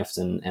our own lives.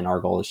 And our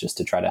goal is just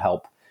to try to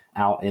help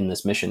out in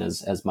this mission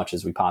as much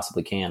as we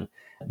possibly can.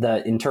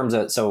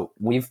 So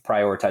we've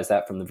prioritized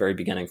that from the very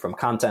beginning, from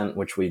content,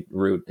 which we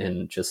root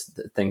in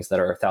just things that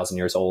are 1,000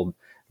 years old.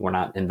 We're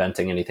not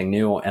inventing anything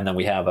new. And then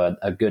we have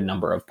a good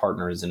number of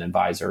partners and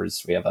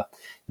advisors. We have an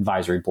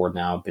advisory board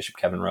now. Bishop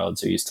Kevin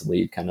Rhodes, who used to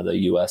lead kind of the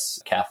U.S.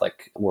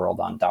 Catholic world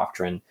on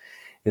doctrine,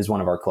 is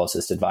one of our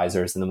closest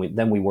advisors. And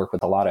then we work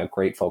with a lot of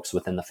great folks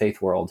within the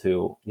faith world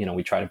who,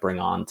 we try to bring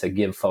on to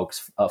give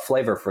folks a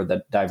flavor for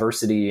the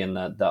diversity and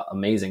the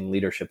amazing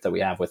leadership that we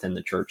have within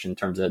the church in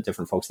terms of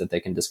different folks that they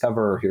can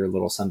discover or hear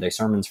little Sunday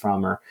sermons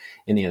from or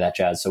any of that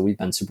jazz. So we've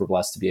been super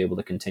blessed to be able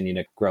to continue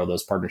to grow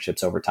those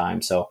partnerships over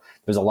time. So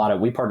there's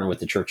we partner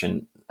with the church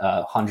in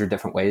 100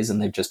 different ways, and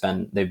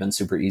they've been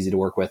super easy to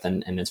work with.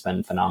 And it's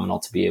been phenomenal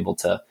to be able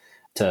to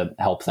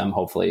help them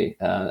hopefully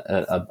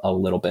a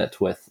little bit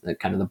with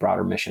kind of the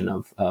broader mission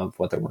of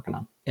what they're working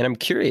on. And I'm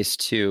curious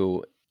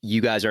too, you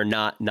guys are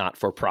not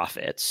for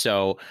profit.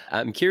 So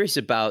I'm curious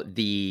about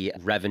the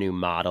revenue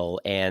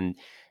model, and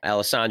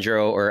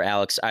Alessandro or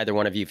Alex, either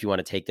one of you, if you want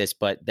to take this,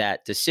 but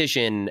that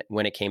decision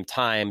when it came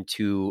time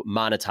to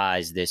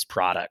monetize this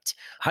product,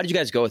 how did you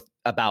guys go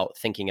about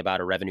thinking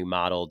about a revenue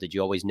model? Did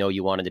you always know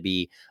you wanted to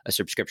be a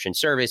subscription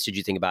service? Did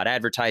you think about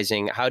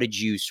advertising? How did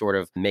you sort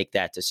of make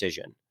that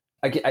decision?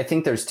 I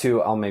think there's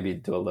two. I'll maybe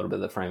do a little bit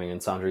of the framing,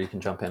 and Sandra, you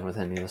can jump in with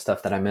any of the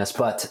stuff that I missed.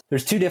 But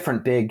there's two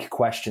different big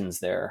questions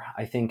there.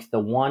 I think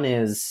the one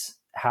is,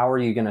 how are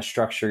you going to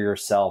structure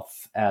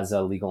yourself as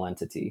a legal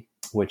entity,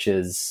 which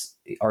is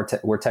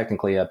we're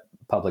technically a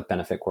public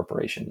benefit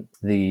corporation,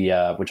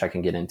 which I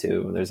can get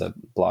into. There's a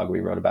blog we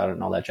wrote about it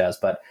and all that jazz.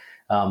 But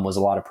was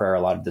a lot of prayer,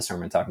 a lot of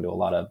discernment, talking to a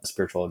lot of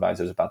spiritual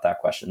advisors about that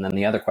question. And then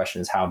the other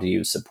question is, how do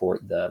you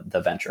support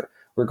the venture,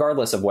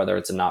 regardless of whether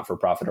it's a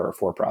not-for-profit or a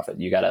for-profit?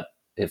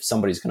 If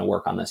somebody's going to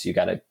work on this, you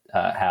got to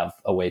have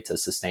a way to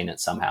sustain it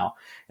somehow.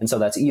 And so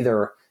that's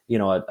either,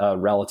 a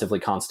relatively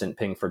constant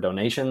ping for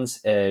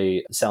donations,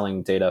 a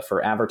selling data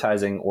for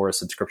advertising, or a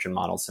subscription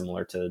model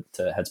similar to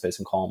Headspace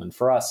and Calm. And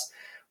for us,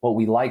 what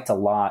we liked a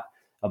lot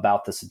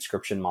about the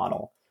subscription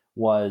model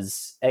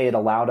was it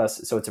allowed us,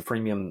 so it's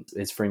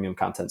freemium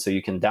content. So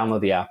you can download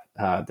the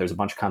app. There's a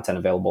bunch of content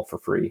available for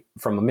free.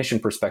 From a mission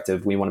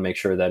perspective, we want to make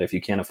sure that if you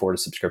can't afford a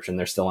subscription,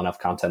 there's still enough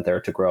content there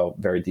to grow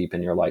very deep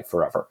in your life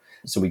forever.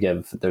 So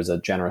there's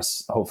a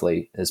generous,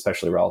 hopefully,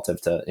 especially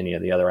relative to any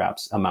of the other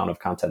apps, amount of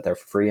content there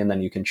for free. And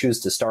then you can choose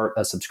to start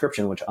a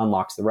subscription, which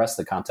unlocks the rest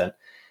of the content.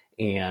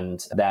 And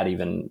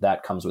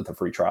that comes with a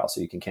free trial. So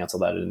you can cancel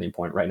that at any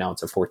point. Right now,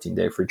 it's a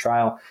 14-day free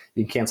trial.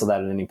 You can cancel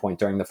that at any point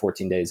during the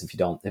 14 days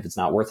if it's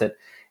not worth it.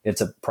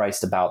 It's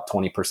priced about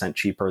 20%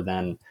 cheaper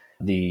than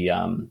the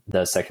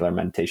secular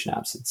meditation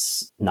apps.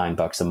 It's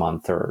 $9 a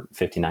month or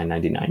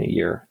 $59.99 a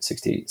year,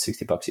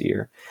 $60 a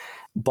year.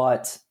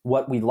 But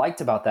what we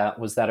liked about that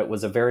was that it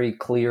was a very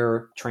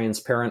clear,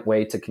 transparent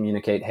way to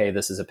communicate, hey,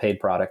 this is a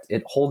paid product.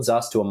 It holds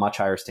us to a much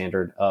higher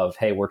standard of,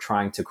 hey, we're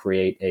trying to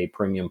create a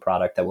premium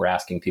product that we're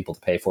asking people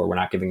to pay for. We're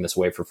not giving this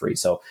away for free.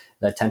 So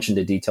the attention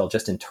to detail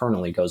just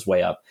internally goes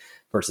way up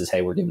versus,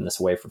 hey, we're giving this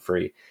away for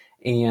free.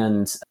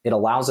 And it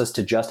allows us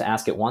to just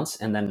ask it once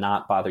and then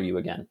not bother you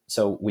again.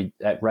 So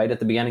right at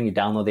the beginning, you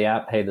download the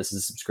app. Hey, this is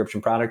a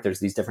subscription product.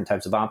 There's these different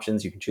types of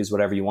options. You can choose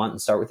whatever you want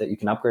and start with it. You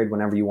can upgrade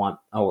whenever you want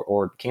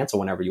or cancel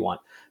whenever you want.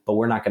 But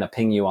we're not going to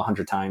ping you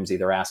 100 times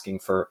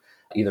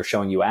either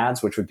showing you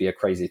ads, which would be a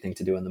crazy thing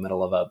to do in the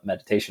middle of a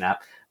meditation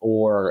app,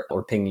 or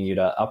pinging you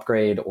to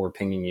upgrade or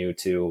pinging you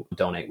to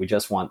donate. We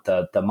just want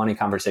the money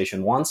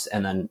conversation once,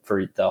 and then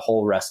for the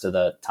whole rest of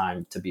the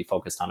time to be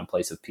focused on a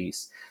place of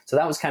peace. So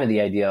that was kind of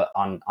the idea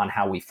on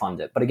how we fund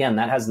it. But again,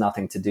 that has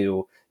nothing to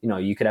do,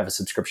 you could have a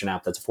subscription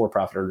app that's a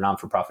for-profit or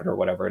non-for-profit or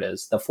whatever it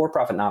is. The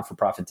for-profit,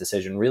 non-for-profit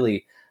decision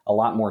really a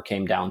lot more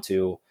came down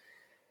to,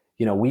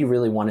 we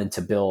really wanted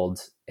to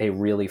build a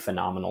really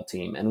phenomenal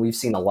team. And we've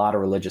seen a lot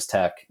of religious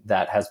tech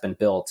that has been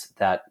built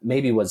that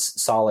maybe was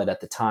solid at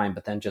the time,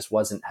 but then just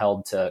wasn't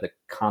held to the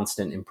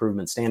constant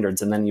improvement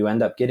standards. And then you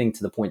end up getting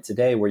to the point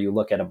today where you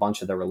look at a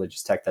bunch of the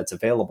religious tech that's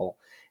available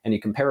and you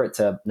compare it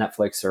to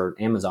Netflix or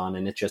Amazon,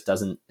 and it just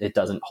doesn't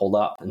hold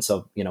up. And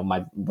so,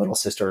 my little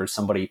sister or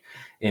somebody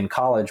in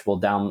college will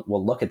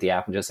look at the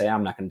app and just say,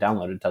 I'm not going to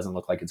download it. It doesn't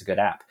look like it's a good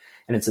app.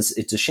 And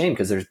it's a shame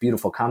because there's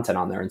beautiful content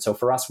on there. And so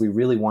for us, we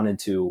really wanted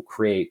to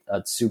create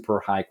a super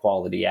high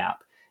quality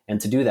app. And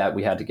to do that,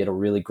 we had to get a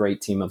really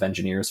great team of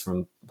engineers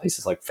from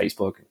places like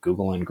Facebook,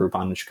 Google, and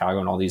Groupon in Chicago,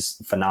 and all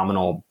these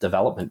phenomenal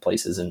development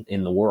places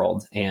in the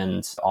world,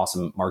 and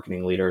awesome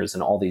marketing leaders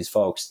and all these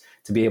folks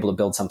to be able to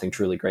build something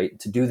truly great.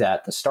 To do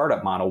that, the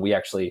startup model we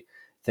actually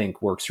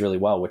think works really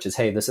well, which is,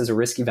 hey, this is a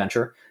risky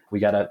venture. We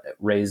got to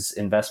raise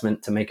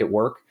investment to make it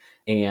work.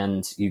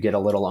 And you get a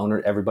little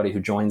owner. Everybody who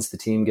joins the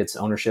team gets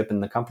ownership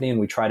in the company, and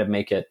we try to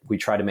make it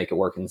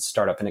work in the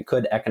startup. And it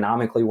could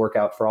economically work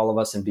out for all of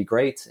us and be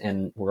great.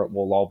 And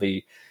we'll all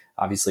be,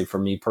 obviously, for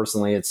me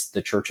personally, it's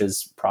the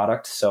church's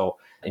product, so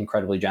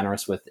incredibly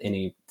generous with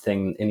any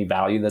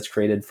value that's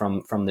created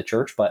from the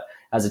church. But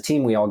as a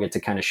team, we all get to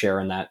kind of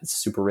share in that. It's a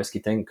super risky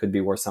thing. It could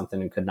be worth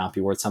something and could not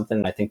be worth something.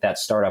 And I think that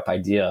startup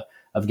idea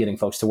of getting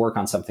folks to work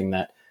on something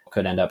that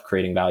could end up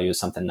creating value is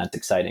something that's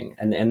exciting.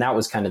 And that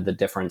was kind of the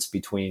difference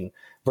between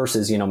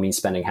versus, me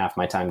spending half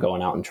my time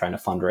going out and trying to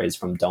fundraise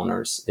from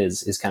donors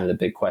is kind of the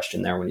big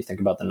question there when you think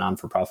about the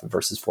non-for-profit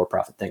versus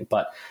for-profit thing.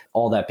 But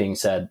all that being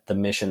said, the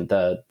mission,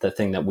 the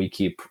thing that we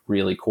keep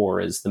really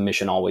core is the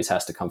mission always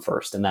has to come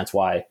first. And that's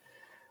why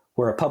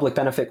we're a public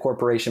benefit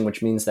corporation,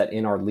 which means that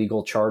in our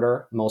legal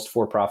charter, most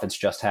for-profits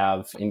just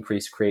have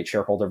create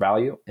shareholder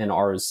value, and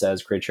ours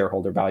says create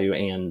shareholder value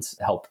and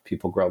help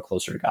people grow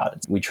closer to God.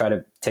 We try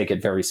to take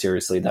it very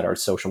seriously that our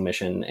social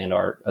mission and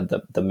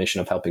the mission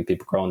of helping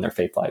people grow in their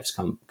faith lives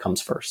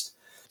comes first.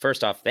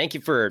 First off, thank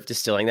you for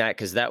distilling that,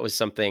 because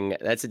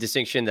that's a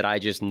distinction that I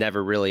just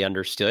never really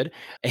understood.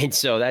 And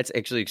so that's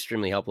actually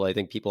extremely helpful. I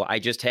think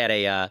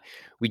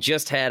we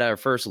just had our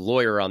first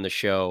lawyer on the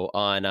show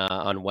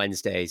on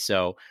Wednesday.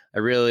 So I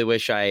really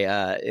wish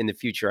in the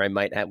future, I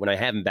might have, when I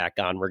have him back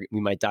on,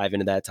 we might dive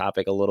into that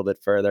topic a little bit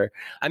further.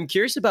 I'm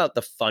curious about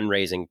the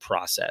fundraising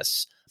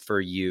process for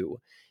you.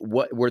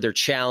 What were there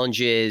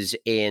challenges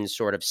in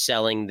sort of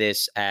selling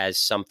this as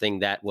something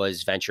that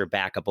was venture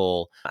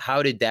backable?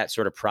 How did that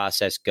sort of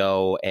process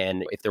go?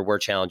 And if there were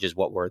challenges,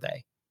 what were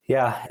they?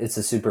 Yeah, it's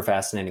a super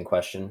fascinating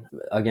question.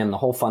 Again, the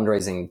whole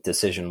fundraising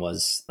decision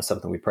was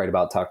something we prayed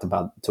about, talked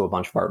about to a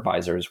bunch of our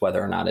advisors,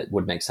 whether or not it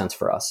would make sense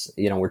for us.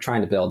 We're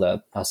trying to build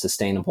a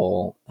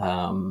sustainable,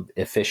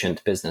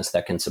 efficient business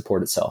that can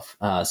support itself.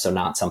 So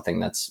not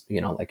something that's,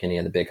 like any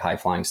of the big high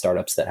flying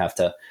startups that have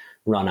to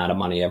run out of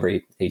money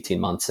every 18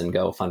 months and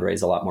go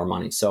fundraise a lot more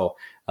money. So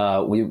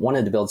we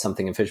wanted to build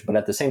something efficient, but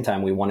at the same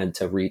time, we wanted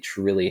to reach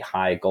really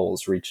high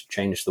goals.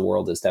 Change the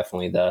world is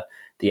definitely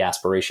the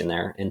aspiration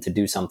there. And to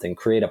do something,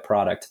 create a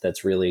product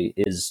that's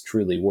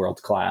truly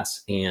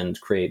world-class, and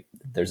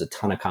there's a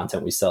ton of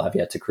content we still have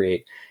yet to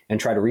create, and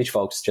try to reach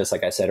folks, just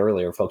like I said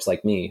earlier, folks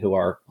like me who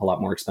are a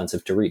lot more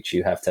expensive to reach.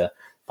 You have to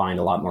find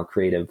a lot more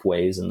creative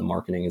ways, and the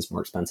marketing is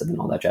more expensive and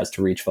all that jazz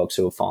to reach folks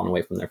who have fallen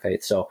away from their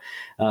faith. So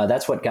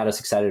that's what got us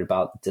excited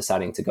about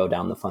deciding to go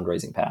down the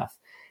fundraising path.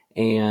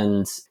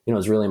 And, it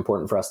was really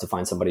important for us to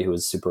find somebody who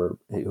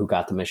who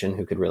got the mission,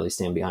 who could really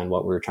stand behind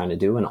what we were trying to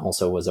do, and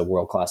also was a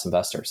world-class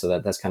investor. So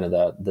that's kind of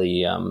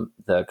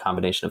the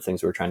combination of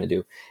things we were trying to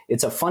do.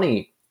 It's a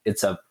funny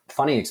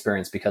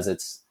experience because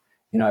it's,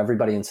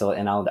 everybody in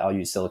Silicon, and I'll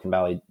use Silicon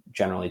Valley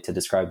generally to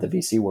describe the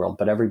VC world,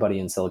 but everybody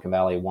in Silicon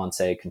Valley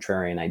wants a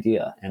contrarian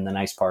idea. And the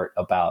nice part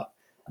about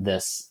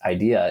this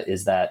idea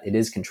is that it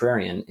is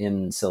contrarian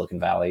in Silicon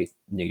Valley,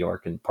 New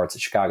York, and parts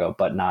of Chicago,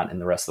 but not in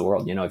the rest of the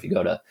world. If you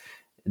go to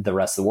the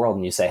rest of the world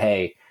and you say,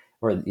 hey,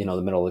 or,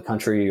 the middle of the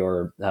country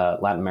or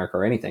Latin America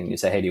or anything, you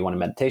say, hey, do you want a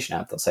meditation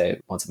app? They'll say,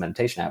 what's a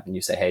meditation app? And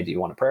you say, hey, do you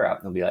want a prayer app?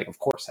 And they'll be like, of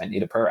course, I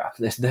need a prayer app.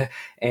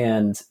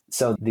 And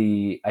so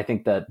I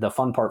think that the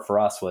fun part for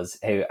us was,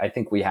 hey, I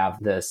think we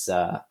have this,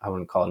 I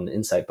wouldn't call it an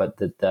insight, but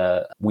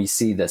we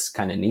see this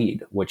kind of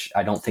need, which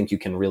I don't think you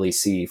can really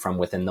see from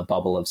within the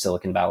bubble of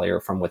Silicon Valley or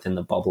from within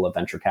the bubble of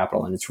venture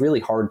capital. And it's really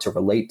hard to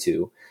relate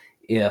to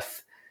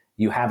if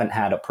you haven't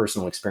had a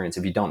personal experience,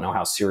 if you don't know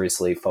how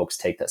seriously folks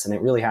take this. And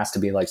it really has to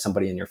be like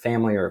somebody in your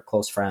family or a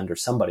close friend or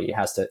somebody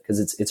has to, because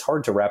it's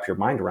hard to wrap your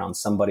mind around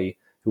somebody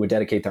who would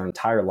dedicate their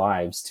entire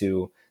lives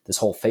to this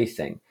whole faith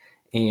thing.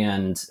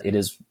 And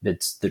it's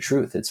the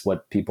truth. It's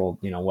what people,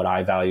 what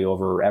I value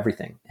over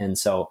everything. And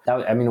so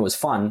it was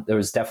fun. There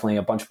was definitely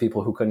a bunch of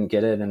people who couldn't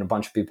get it and a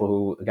bunch of people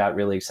who got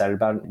really excited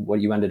about it.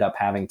 What you ended up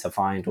having to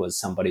find was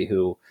somebody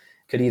who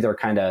could either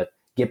kind of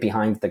get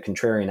behind the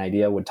contrarian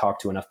idea, would talk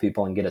to enough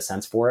people and get a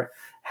sense for it,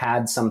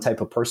 had some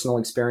type of personal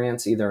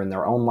experience, either in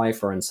their own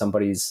life or in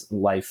somebody's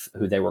life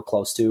who they were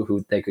close to,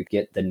 who they could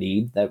get the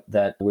need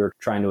that we're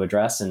trying to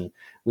address. And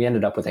we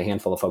ended up with a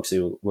handful of folks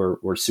who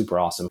were super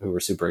awesome, who were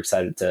super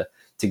excited to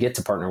get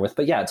to partner with.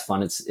 But yeah, it's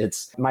fun.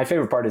 It's my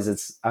favorite part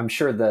is I'm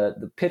sure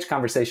the pitch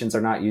conversations are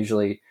not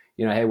usually,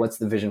 hey, what's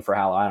the vision for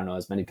Hallow? I don't know,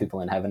 as many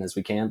people in heaven as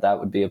we can. That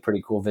would be a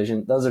pretty cool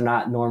vision. Those are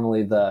not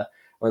normally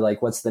or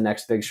like, what's the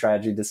next big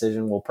strategy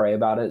decision? We'll pray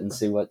about it and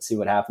see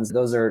what happens.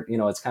 Those are,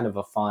 it's kind of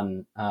a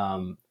fun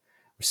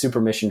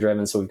super mission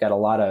driven. So we've got a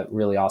lot of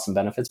really awesome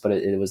benefits, but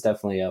it was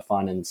definitely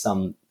fun and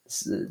some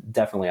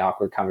definitely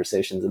awkward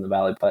conversations in the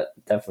Valley, but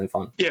definitely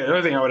fun. Yeah. The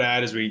other thing I would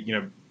add is we,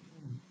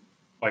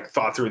 like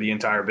thought through the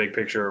entire big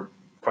picture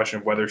question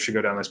of whether it should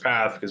go down this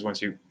path, because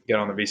once you get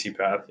on the VC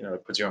path,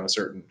 it puts you on a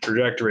certain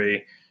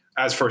trajectory.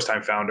 As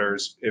first-time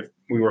founders, if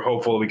we were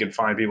hopeful we could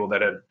find people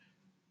that had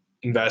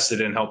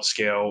invested and helped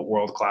scale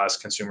world-class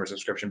consumer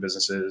subscription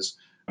businesses,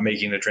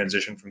 making the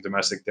transition from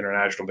domestic to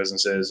international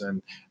businesses,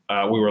 and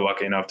we were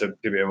lucky enough to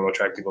be able to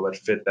attract people that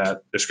fit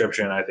that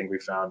description. I think we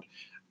found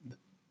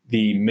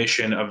the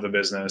mission of the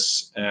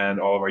business, and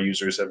all of our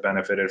users have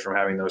benefited from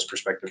having those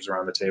perspectives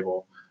around the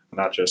table,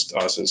 not just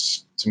us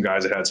as some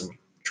guys that had some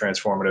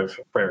transformative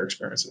prayer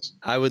experiences.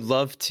 I would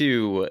love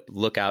to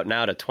look out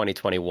now to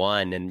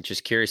 2021 and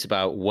just curious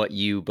about what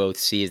you both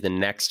see as the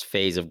next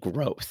phase of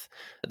growth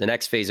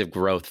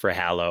for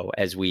Hallow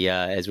as we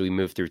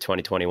move through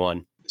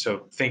 2021.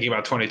 So thinking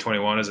about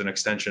 2021 as an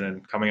extension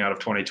and coming out of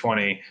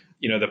 2020,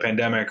 the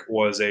pandemic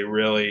was a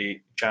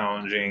really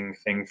challenging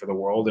thing for the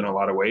world in a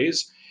lot of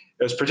ways.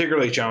 It was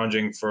particularly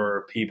challenging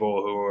for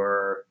people who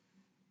are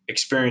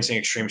experiencing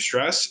extreme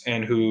stress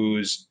and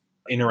whose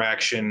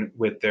interaction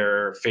with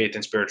their faith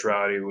and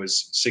spirituality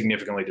was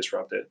significantly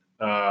disrupted.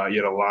 You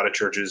had a lot of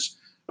churches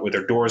with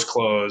their doors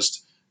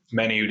closed,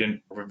 many who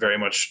didn't were very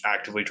much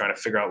actively trying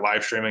to figure out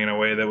live streaming in a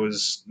way that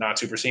was not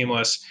super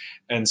seamless.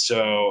 And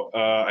so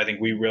I think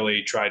we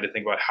really tried to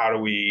think about how do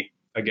we,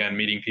 again,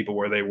 meeting people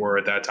where they were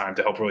at that time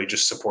to help really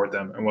just support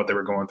them and what they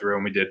were going through.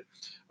 And we did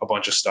a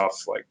bunch of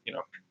stuff like,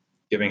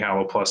 giving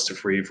Hallow Plus to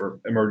free for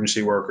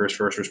emergency workers,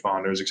 first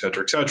responders, et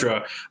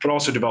cetera, but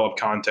also develop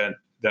content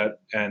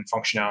and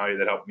functionality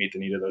that helped meet the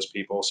need of those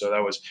people. So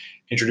that was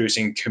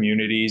introducing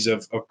communities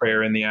of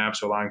prayer in the app,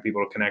 so allowing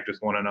people to connect with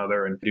one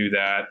another and do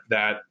that.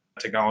 That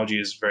technology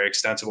is very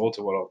extensible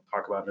to what I'll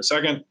talk about in a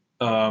second.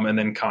 And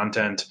then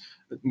content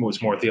was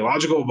more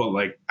theological, but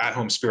like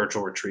at-home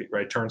spiritual retreat,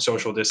 right? Turn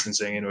social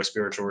distancing into a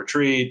spiritual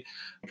retreat,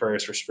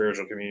 prayers for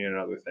spiritual communion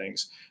and other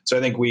things. So I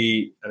think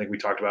we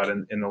talked about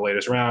in the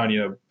latest round,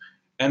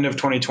 end of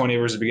 2020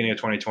 versus beginning of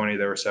 2020,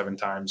 there were 7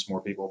 times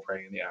more people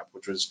praying in the app,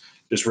 which was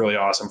just really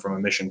awesome from a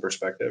mission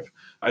perspective.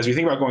 As we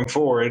think about going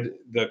forward,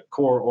 the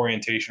core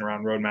orientation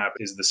around Roadmap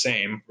is the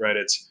same, right?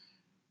 It's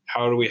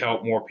how do we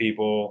help more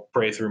people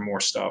pray through more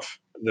stuff?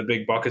 The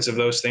big buckets of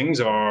those things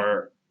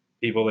are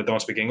people that don't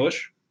speak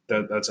English.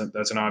 That's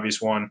an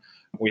obvious one.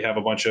 We have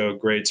a bunch of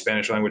great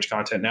Spanish language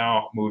content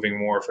now, moving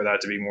more for that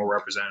to be more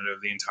representative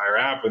of the entire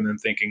app, and then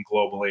thinking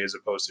globally as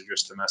opposed to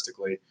just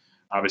domestically.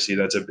 Obviously,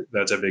 that's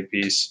a big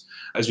piece.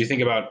 As we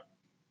think about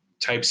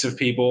types of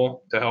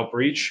people to help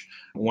reach,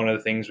 one of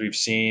the things we've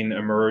seen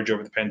emerge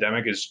over the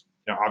pandemic is,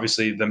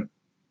 obviously the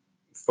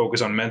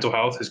focus on mental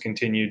health has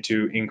continued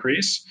to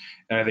increase.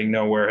 And I think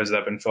nowhere has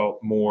that been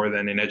felt more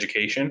than in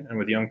education and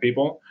with young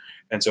people.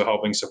 And so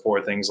helping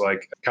support things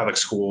like Catholic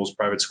schools,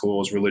 private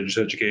schools, religious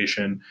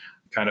education,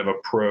 kind of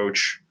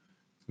approach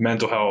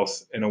mental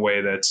health in a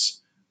way that's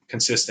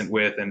consistent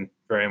with and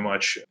very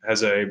much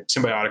has a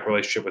symbiotic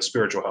relationship with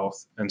spiritual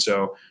health. And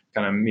so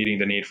kind of meeting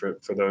the need for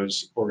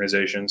those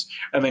organizations,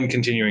 and then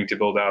continuing to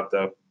build out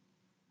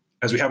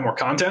as we have more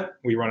content,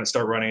 we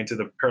start running into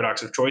the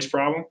paradox of choice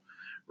problem,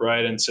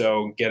 right? And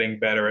so getting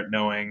better at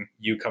knowing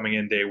you coming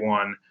in day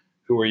one,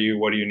 who are you,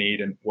 what do you need,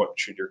 and what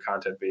should your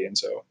content be? And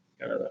so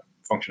kind of the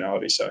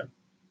functionality side.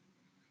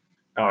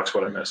 Alex,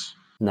 what I miss?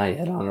 No, you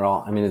hit on it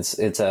all. I mean,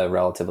 it's a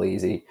relatively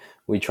easy.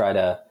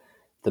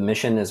 The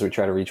mission is we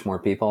try to reach more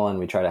people and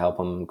we try to help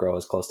them grow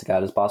as close to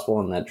God as possible.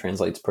 And that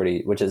translates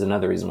which is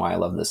another reason why I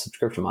love the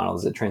subscription model,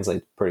 is it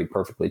translates pretty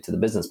perfectly to the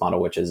business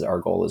model, which is our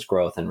goal is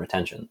growth and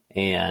retention,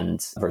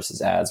 and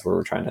versus ads where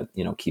we're trying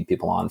to, keep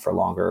people on for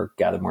longer,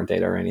 gather more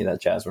data or any of that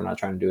jazz. We're not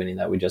trying to do any of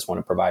that. We just want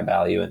to provide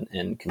value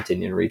and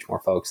continue to reach more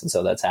folks. And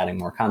so that's adding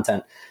more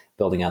content,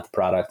 building out the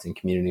product and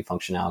community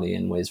functionality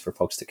and ways for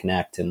folks to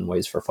connect and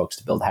ways for folks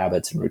to build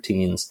habits and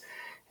routines.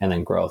 And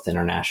then growth,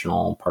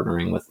 international,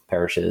 partnering with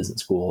parishes and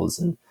schools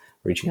and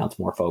reaching out to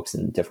more folks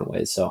in different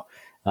ways. So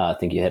I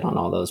think you hit on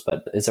all those,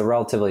 but it's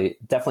a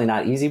definitely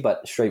not easy,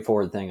 but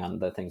straightforward thing on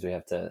the things we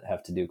have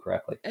to do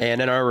correctly.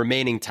 And in our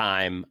remaining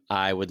time,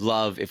 I would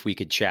love if we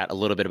could chat a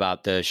little bit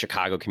about the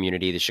Chicago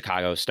community, the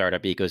Chicago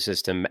startup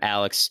ecosystem.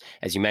 Alex,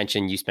 as you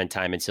mentioned, you spent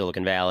time in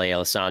Silicon Valley.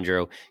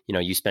 Alessandro,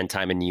 you spent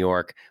time in New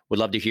York. Would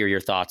love to hear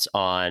your thoughts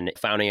on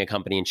founding a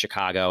company in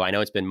Chicago. I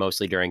know it's been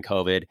mostly during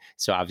COVID,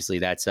 so obviously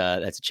that's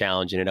a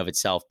challenge in and of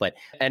itself, but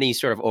any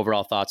sort of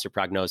overall thoughts or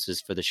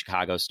prognosis for the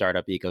Chicago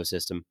startup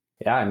ecosystem?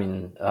 Yeah, I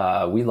mean,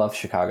 we love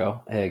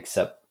Chicago,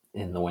 except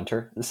in the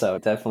winter. So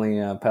definitely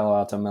Palo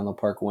Alto, Menlo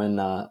Park win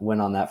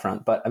on that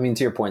front. But I mean,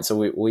 to your point,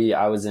 so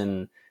I was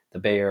in the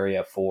Bay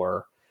Area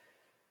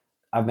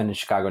I've been in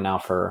Chicago now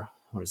for,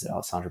 what is it,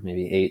 Alessandro,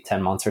 maybe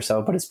 8-10 months or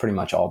so, but it's pretty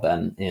much all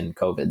been in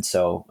COVID.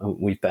 So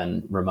we've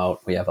been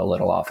remote. We have a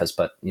little office,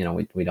 but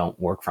we don't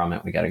work from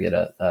it. We got to get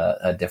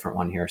a different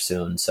one here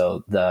soon.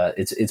 So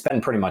it's been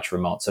pretty much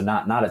remote. So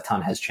not a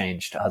ton has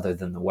changed other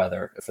than the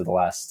weather for the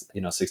last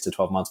 6 to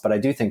 12 months. But I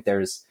do think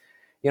there's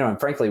and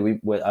frankly,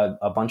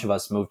 a bunch of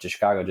us moved to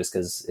Chicago just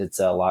because it's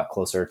a lot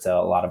closer to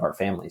a lot of our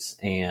families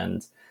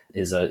and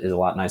is a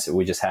lot nicer.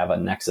 We just have a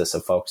nexus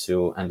of folks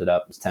who ended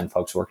up 10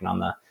 folks working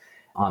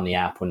on the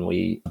app when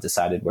we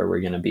decided where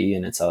we're going to be.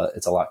 And it's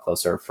a lot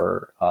closer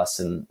for us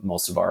and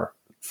most of our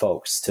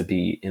folks to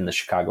be in the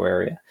Chicago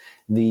area.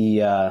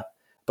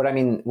 But I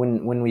mean,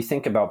 when we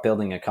think about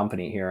building a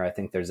company here, I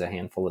think there's a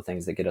handful of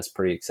things that get us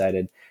pretty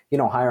excited.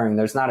 Hiring,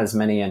 there's not as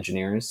many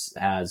engineers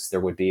as there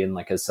would be in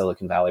like a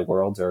Silicon Valley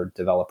world or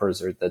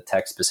developers or the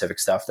tech specific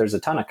stuff. There's a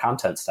ton of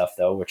content stuff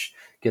though, which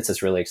gets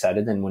us really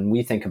excited. And when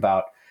we think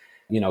about,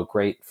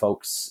 great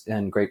folks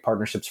and great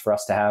partnerships for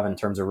us to have in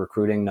terms of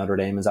recruiting, Notre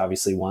Dame is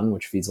obviously one,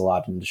 which feeds a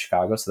lot into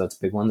Chicago. So that's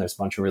a big one. There's a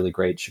bunch of really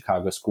great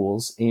Chicago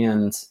schools.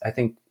 And I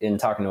think in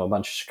talking to a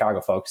bunch of Chicago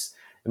folks,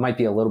 it might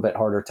be a little bit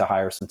harder to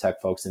hire some tech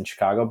folks in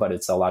Chicago, but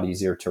it's a lot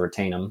easier to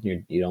retain them.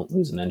 You don't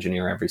lose an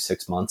engineer every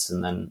 6 months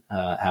and then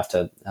have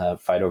to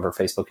fight over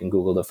Facebook and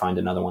Google to find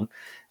another one.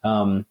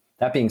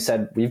 That being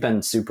said, we're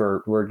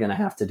going to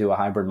have to do a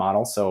hybrid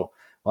model. So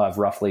we'll have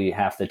roughly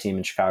half the team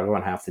in Chicago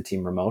and half the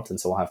team remote. And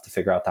so we'll have to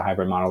figure out the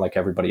hybrid model like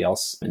everybody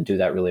else and do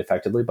that really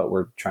effectively. But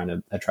we're trying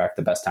to attract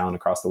the best talent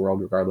across the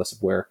world, regardless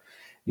of where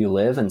you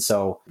live. And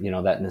so,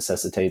 that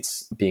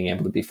necessitates being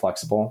able to be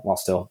flexible while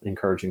still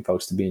encouraging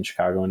folks to be in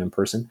Chicago and in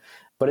person.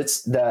 But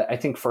I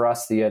think for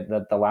us,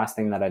 the last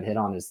thing that I'd hit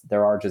on is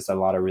there are just a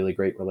lot of really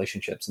great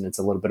relationships, and it's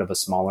a little bit of a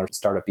smaller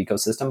startup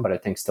ecosystem, but I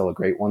think still a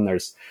great one.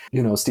 There's,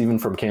 Steven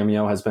from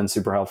Cameo has been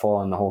super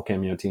helpful, and the whole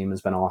Cameo team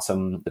has been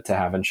awesome to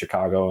have in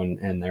Chicago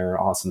and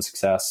their awesome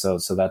success.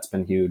 So that's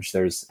been huge.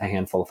 There's a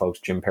handful of folks.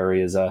 Jim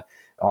Perry is a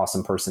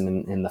awesome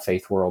person in the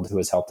faith world who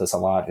has helped us a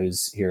lot,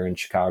 who's here in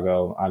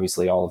Chicago.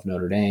 Obviously all of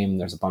Notre Dame.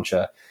 There's a bunch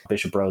of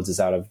Bishop Rhodes is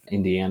out of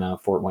Indiana,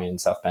 Fort Wayne,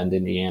 South Bend,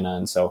 Indiana.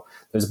 And so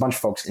there's a bunch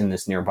of folks in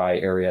this nearby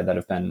area that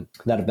have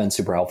been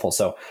super helpful.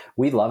 So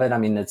we love it. I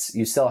mean, it's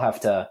still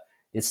a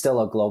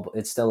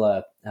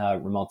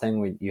remote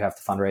thing. You have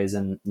to fundraise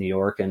in New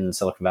York and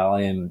Silicon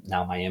Valley and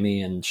now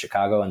Miami and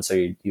Chicago. And so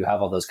you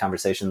have all those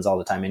conversations all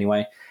the time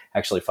anyway.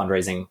 Actually,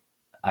 fundraising,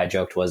 I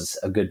joked, was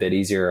a good bit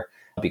easier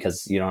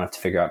because you don't have to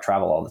figure out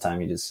travel all the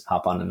time. You just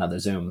hop on another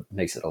Zoom. It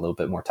makes it a little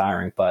bit more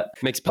tiring, but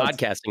makes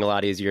podcasting a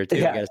lot easier too.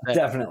 Yeah,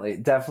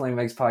 definitely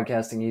makes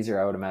podcasting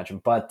easier, I would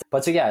imagine. But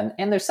so yeah,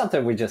 and there's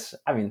something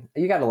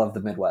you got to love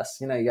the Midwest.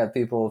 You got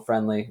people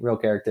friendly, real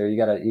character. You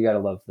got to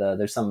love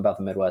there's something about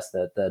the Midwest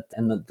that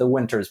and the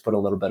winters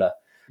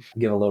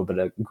give a little bit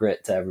of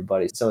grit to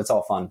everybody. So it's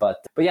all fun.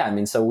 But yeah, I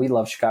mean, so we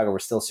love Chicago. We're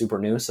still super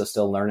new, so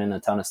still learning a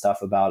ton of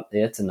stuff about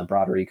it and the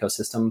broader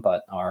ecosystem,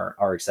 but are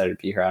excited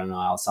to be here. I don't know,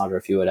 Alessandro,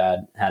 if you would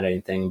had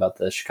anything about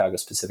the Chicago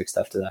specific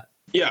stuff to that.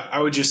 Yeah, I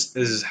would this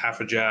is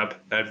half a jab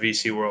at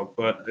VC world,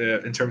 but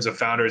in terms of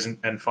founders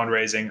and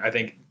fundraising, I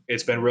think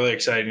it's been really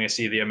exciting to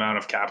see the amount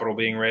of capital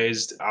being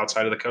raised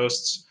outside of the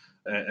coasts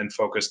and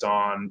focused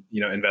on,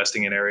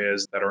 investing in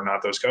areas that are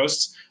not those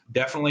coasts.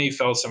 Definitely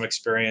felt some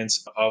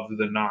experience of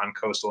the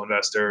non-coastal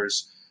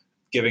investors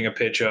giving a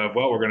pitch of,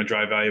 well, we're going to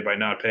drive value by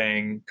not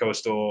paying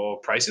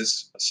coastal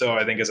prices. So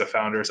I think as a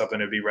founder, something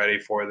to be ready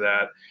for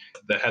that.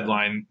 The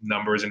headline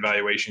numbers and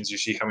valuations you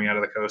see coming out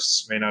of the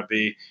coasts may not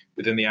be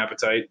within the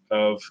appetite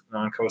of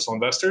non-coastal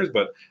investors,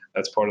 but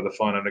that's part of the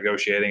fun of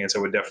negotiating. And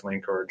so we definitely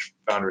encourage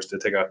founders to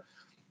take a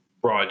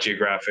broad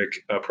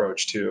geographic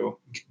approach to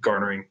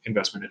garnering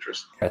investment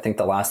interest. I think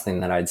the last thing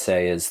that I'd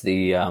say is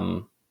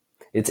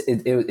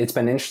it's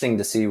been interesting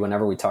to see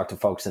whenever we talk to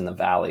folks in the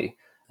Valley,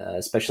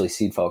 especially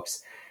seed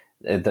folks,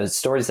 the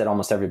stories that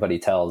almost everybody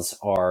tells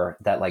are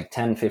that like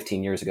 10,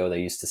 15 years ago,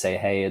 they used to say,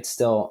 hey, it's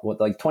still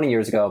like 20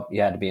 years ago, you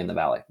had to be in the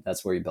Valley.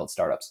 That's where you build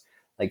startups.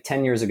 Like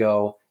 10 years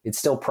ago, it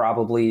still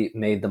probably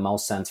made the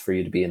most sense for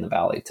you to be in the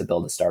Valley to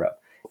build a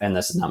startup. And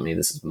this is not me,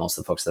 this is most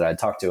of the folks that I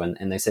talked to.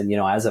 And they said,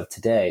 as of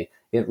today,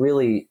 it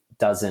really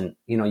doesn't,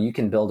 you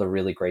can build a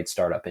really great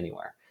startup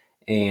anywhere.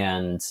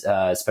 And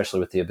especially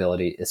with the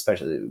ability,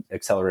 especially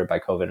accelerated by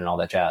COVID and all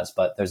that jazz.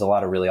 But there's a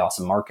lot of really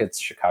awesome markets,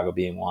 Chicago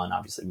being one,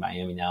 obviously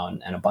Miami now,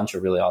 and a bunch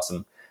of really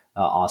awesome,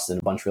 Austin,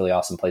 a bunch of really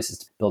awesome places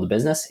to build a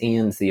business,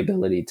 and the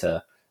ability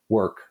to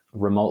work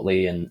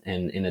remotely and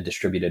in a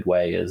distributed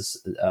way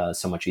is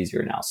so much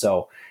easier now.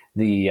 So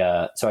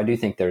so I do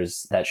think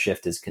there's that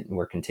shift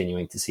we're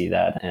continuing to see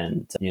that,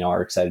 and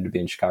are excited to be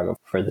in Chicago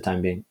for the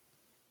time being.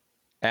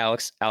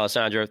 Alex,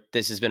 Alessandro,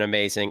 this has been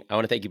amazing. I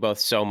want to thank you both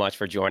so much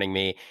for joining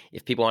me.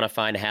 If people want to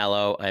find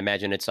Hallo, I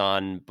imagine it's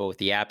on both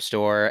the App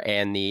Store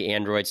and the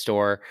Android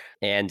store.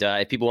 And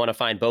if people want to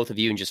find both of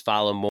you and just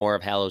follow more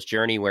of Hallo's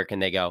journey, where can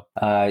they go?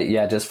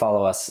 Just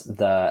follow us.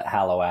 The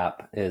Hallo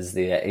app is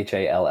the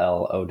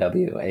HALLOW app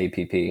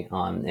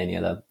on any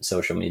of the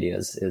social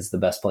medias is the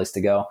best place to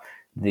go.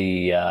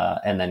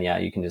 And then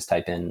you can just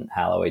type in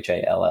Hallo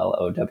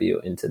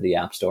HALLOW into the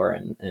App Store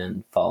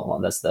and follow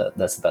along. That's the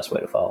best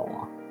way to follow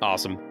along.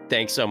 Awesome.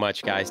 Thanks so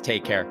much, guys.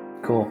 Take care.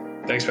 Cool.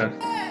 Thanks, Ben.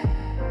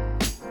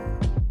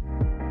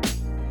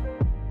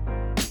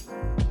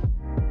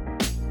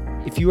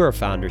 If you are a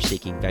founder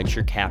seeking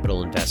venture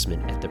capital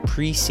investment at the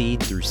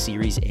pre-seed through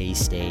Series A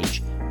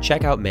stage,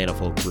 check out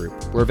Manifold Group.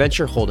 We're a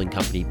venture holding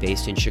company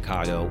based in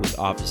Chicago with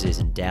offices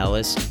in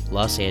Dallas,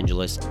 Los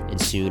Angeles, and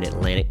soon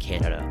Atlantic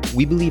Canada.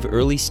 We believe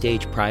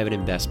early-stage private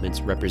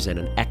investments represent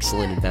an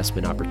excellent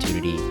investment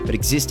opportunity, but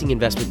existing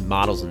investment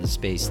models in the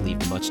space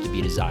leave much to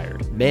be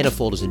desired.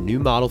 Manifold is a new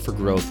model for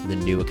growth in the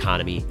new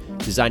economy,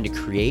 designed to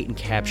create and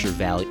capture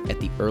value at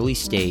the early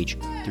stage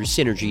through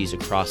synergies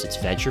across its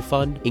venture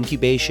fund,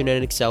 incubation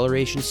and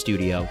acceleration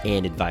studio,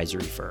 and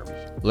advisory firm.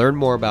 Learn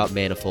more about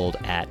Manifold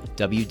at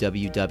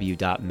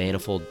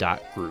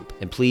www.manifold.group.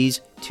 And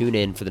please tune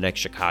in for the next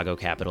Chicago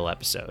Capital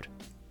episode.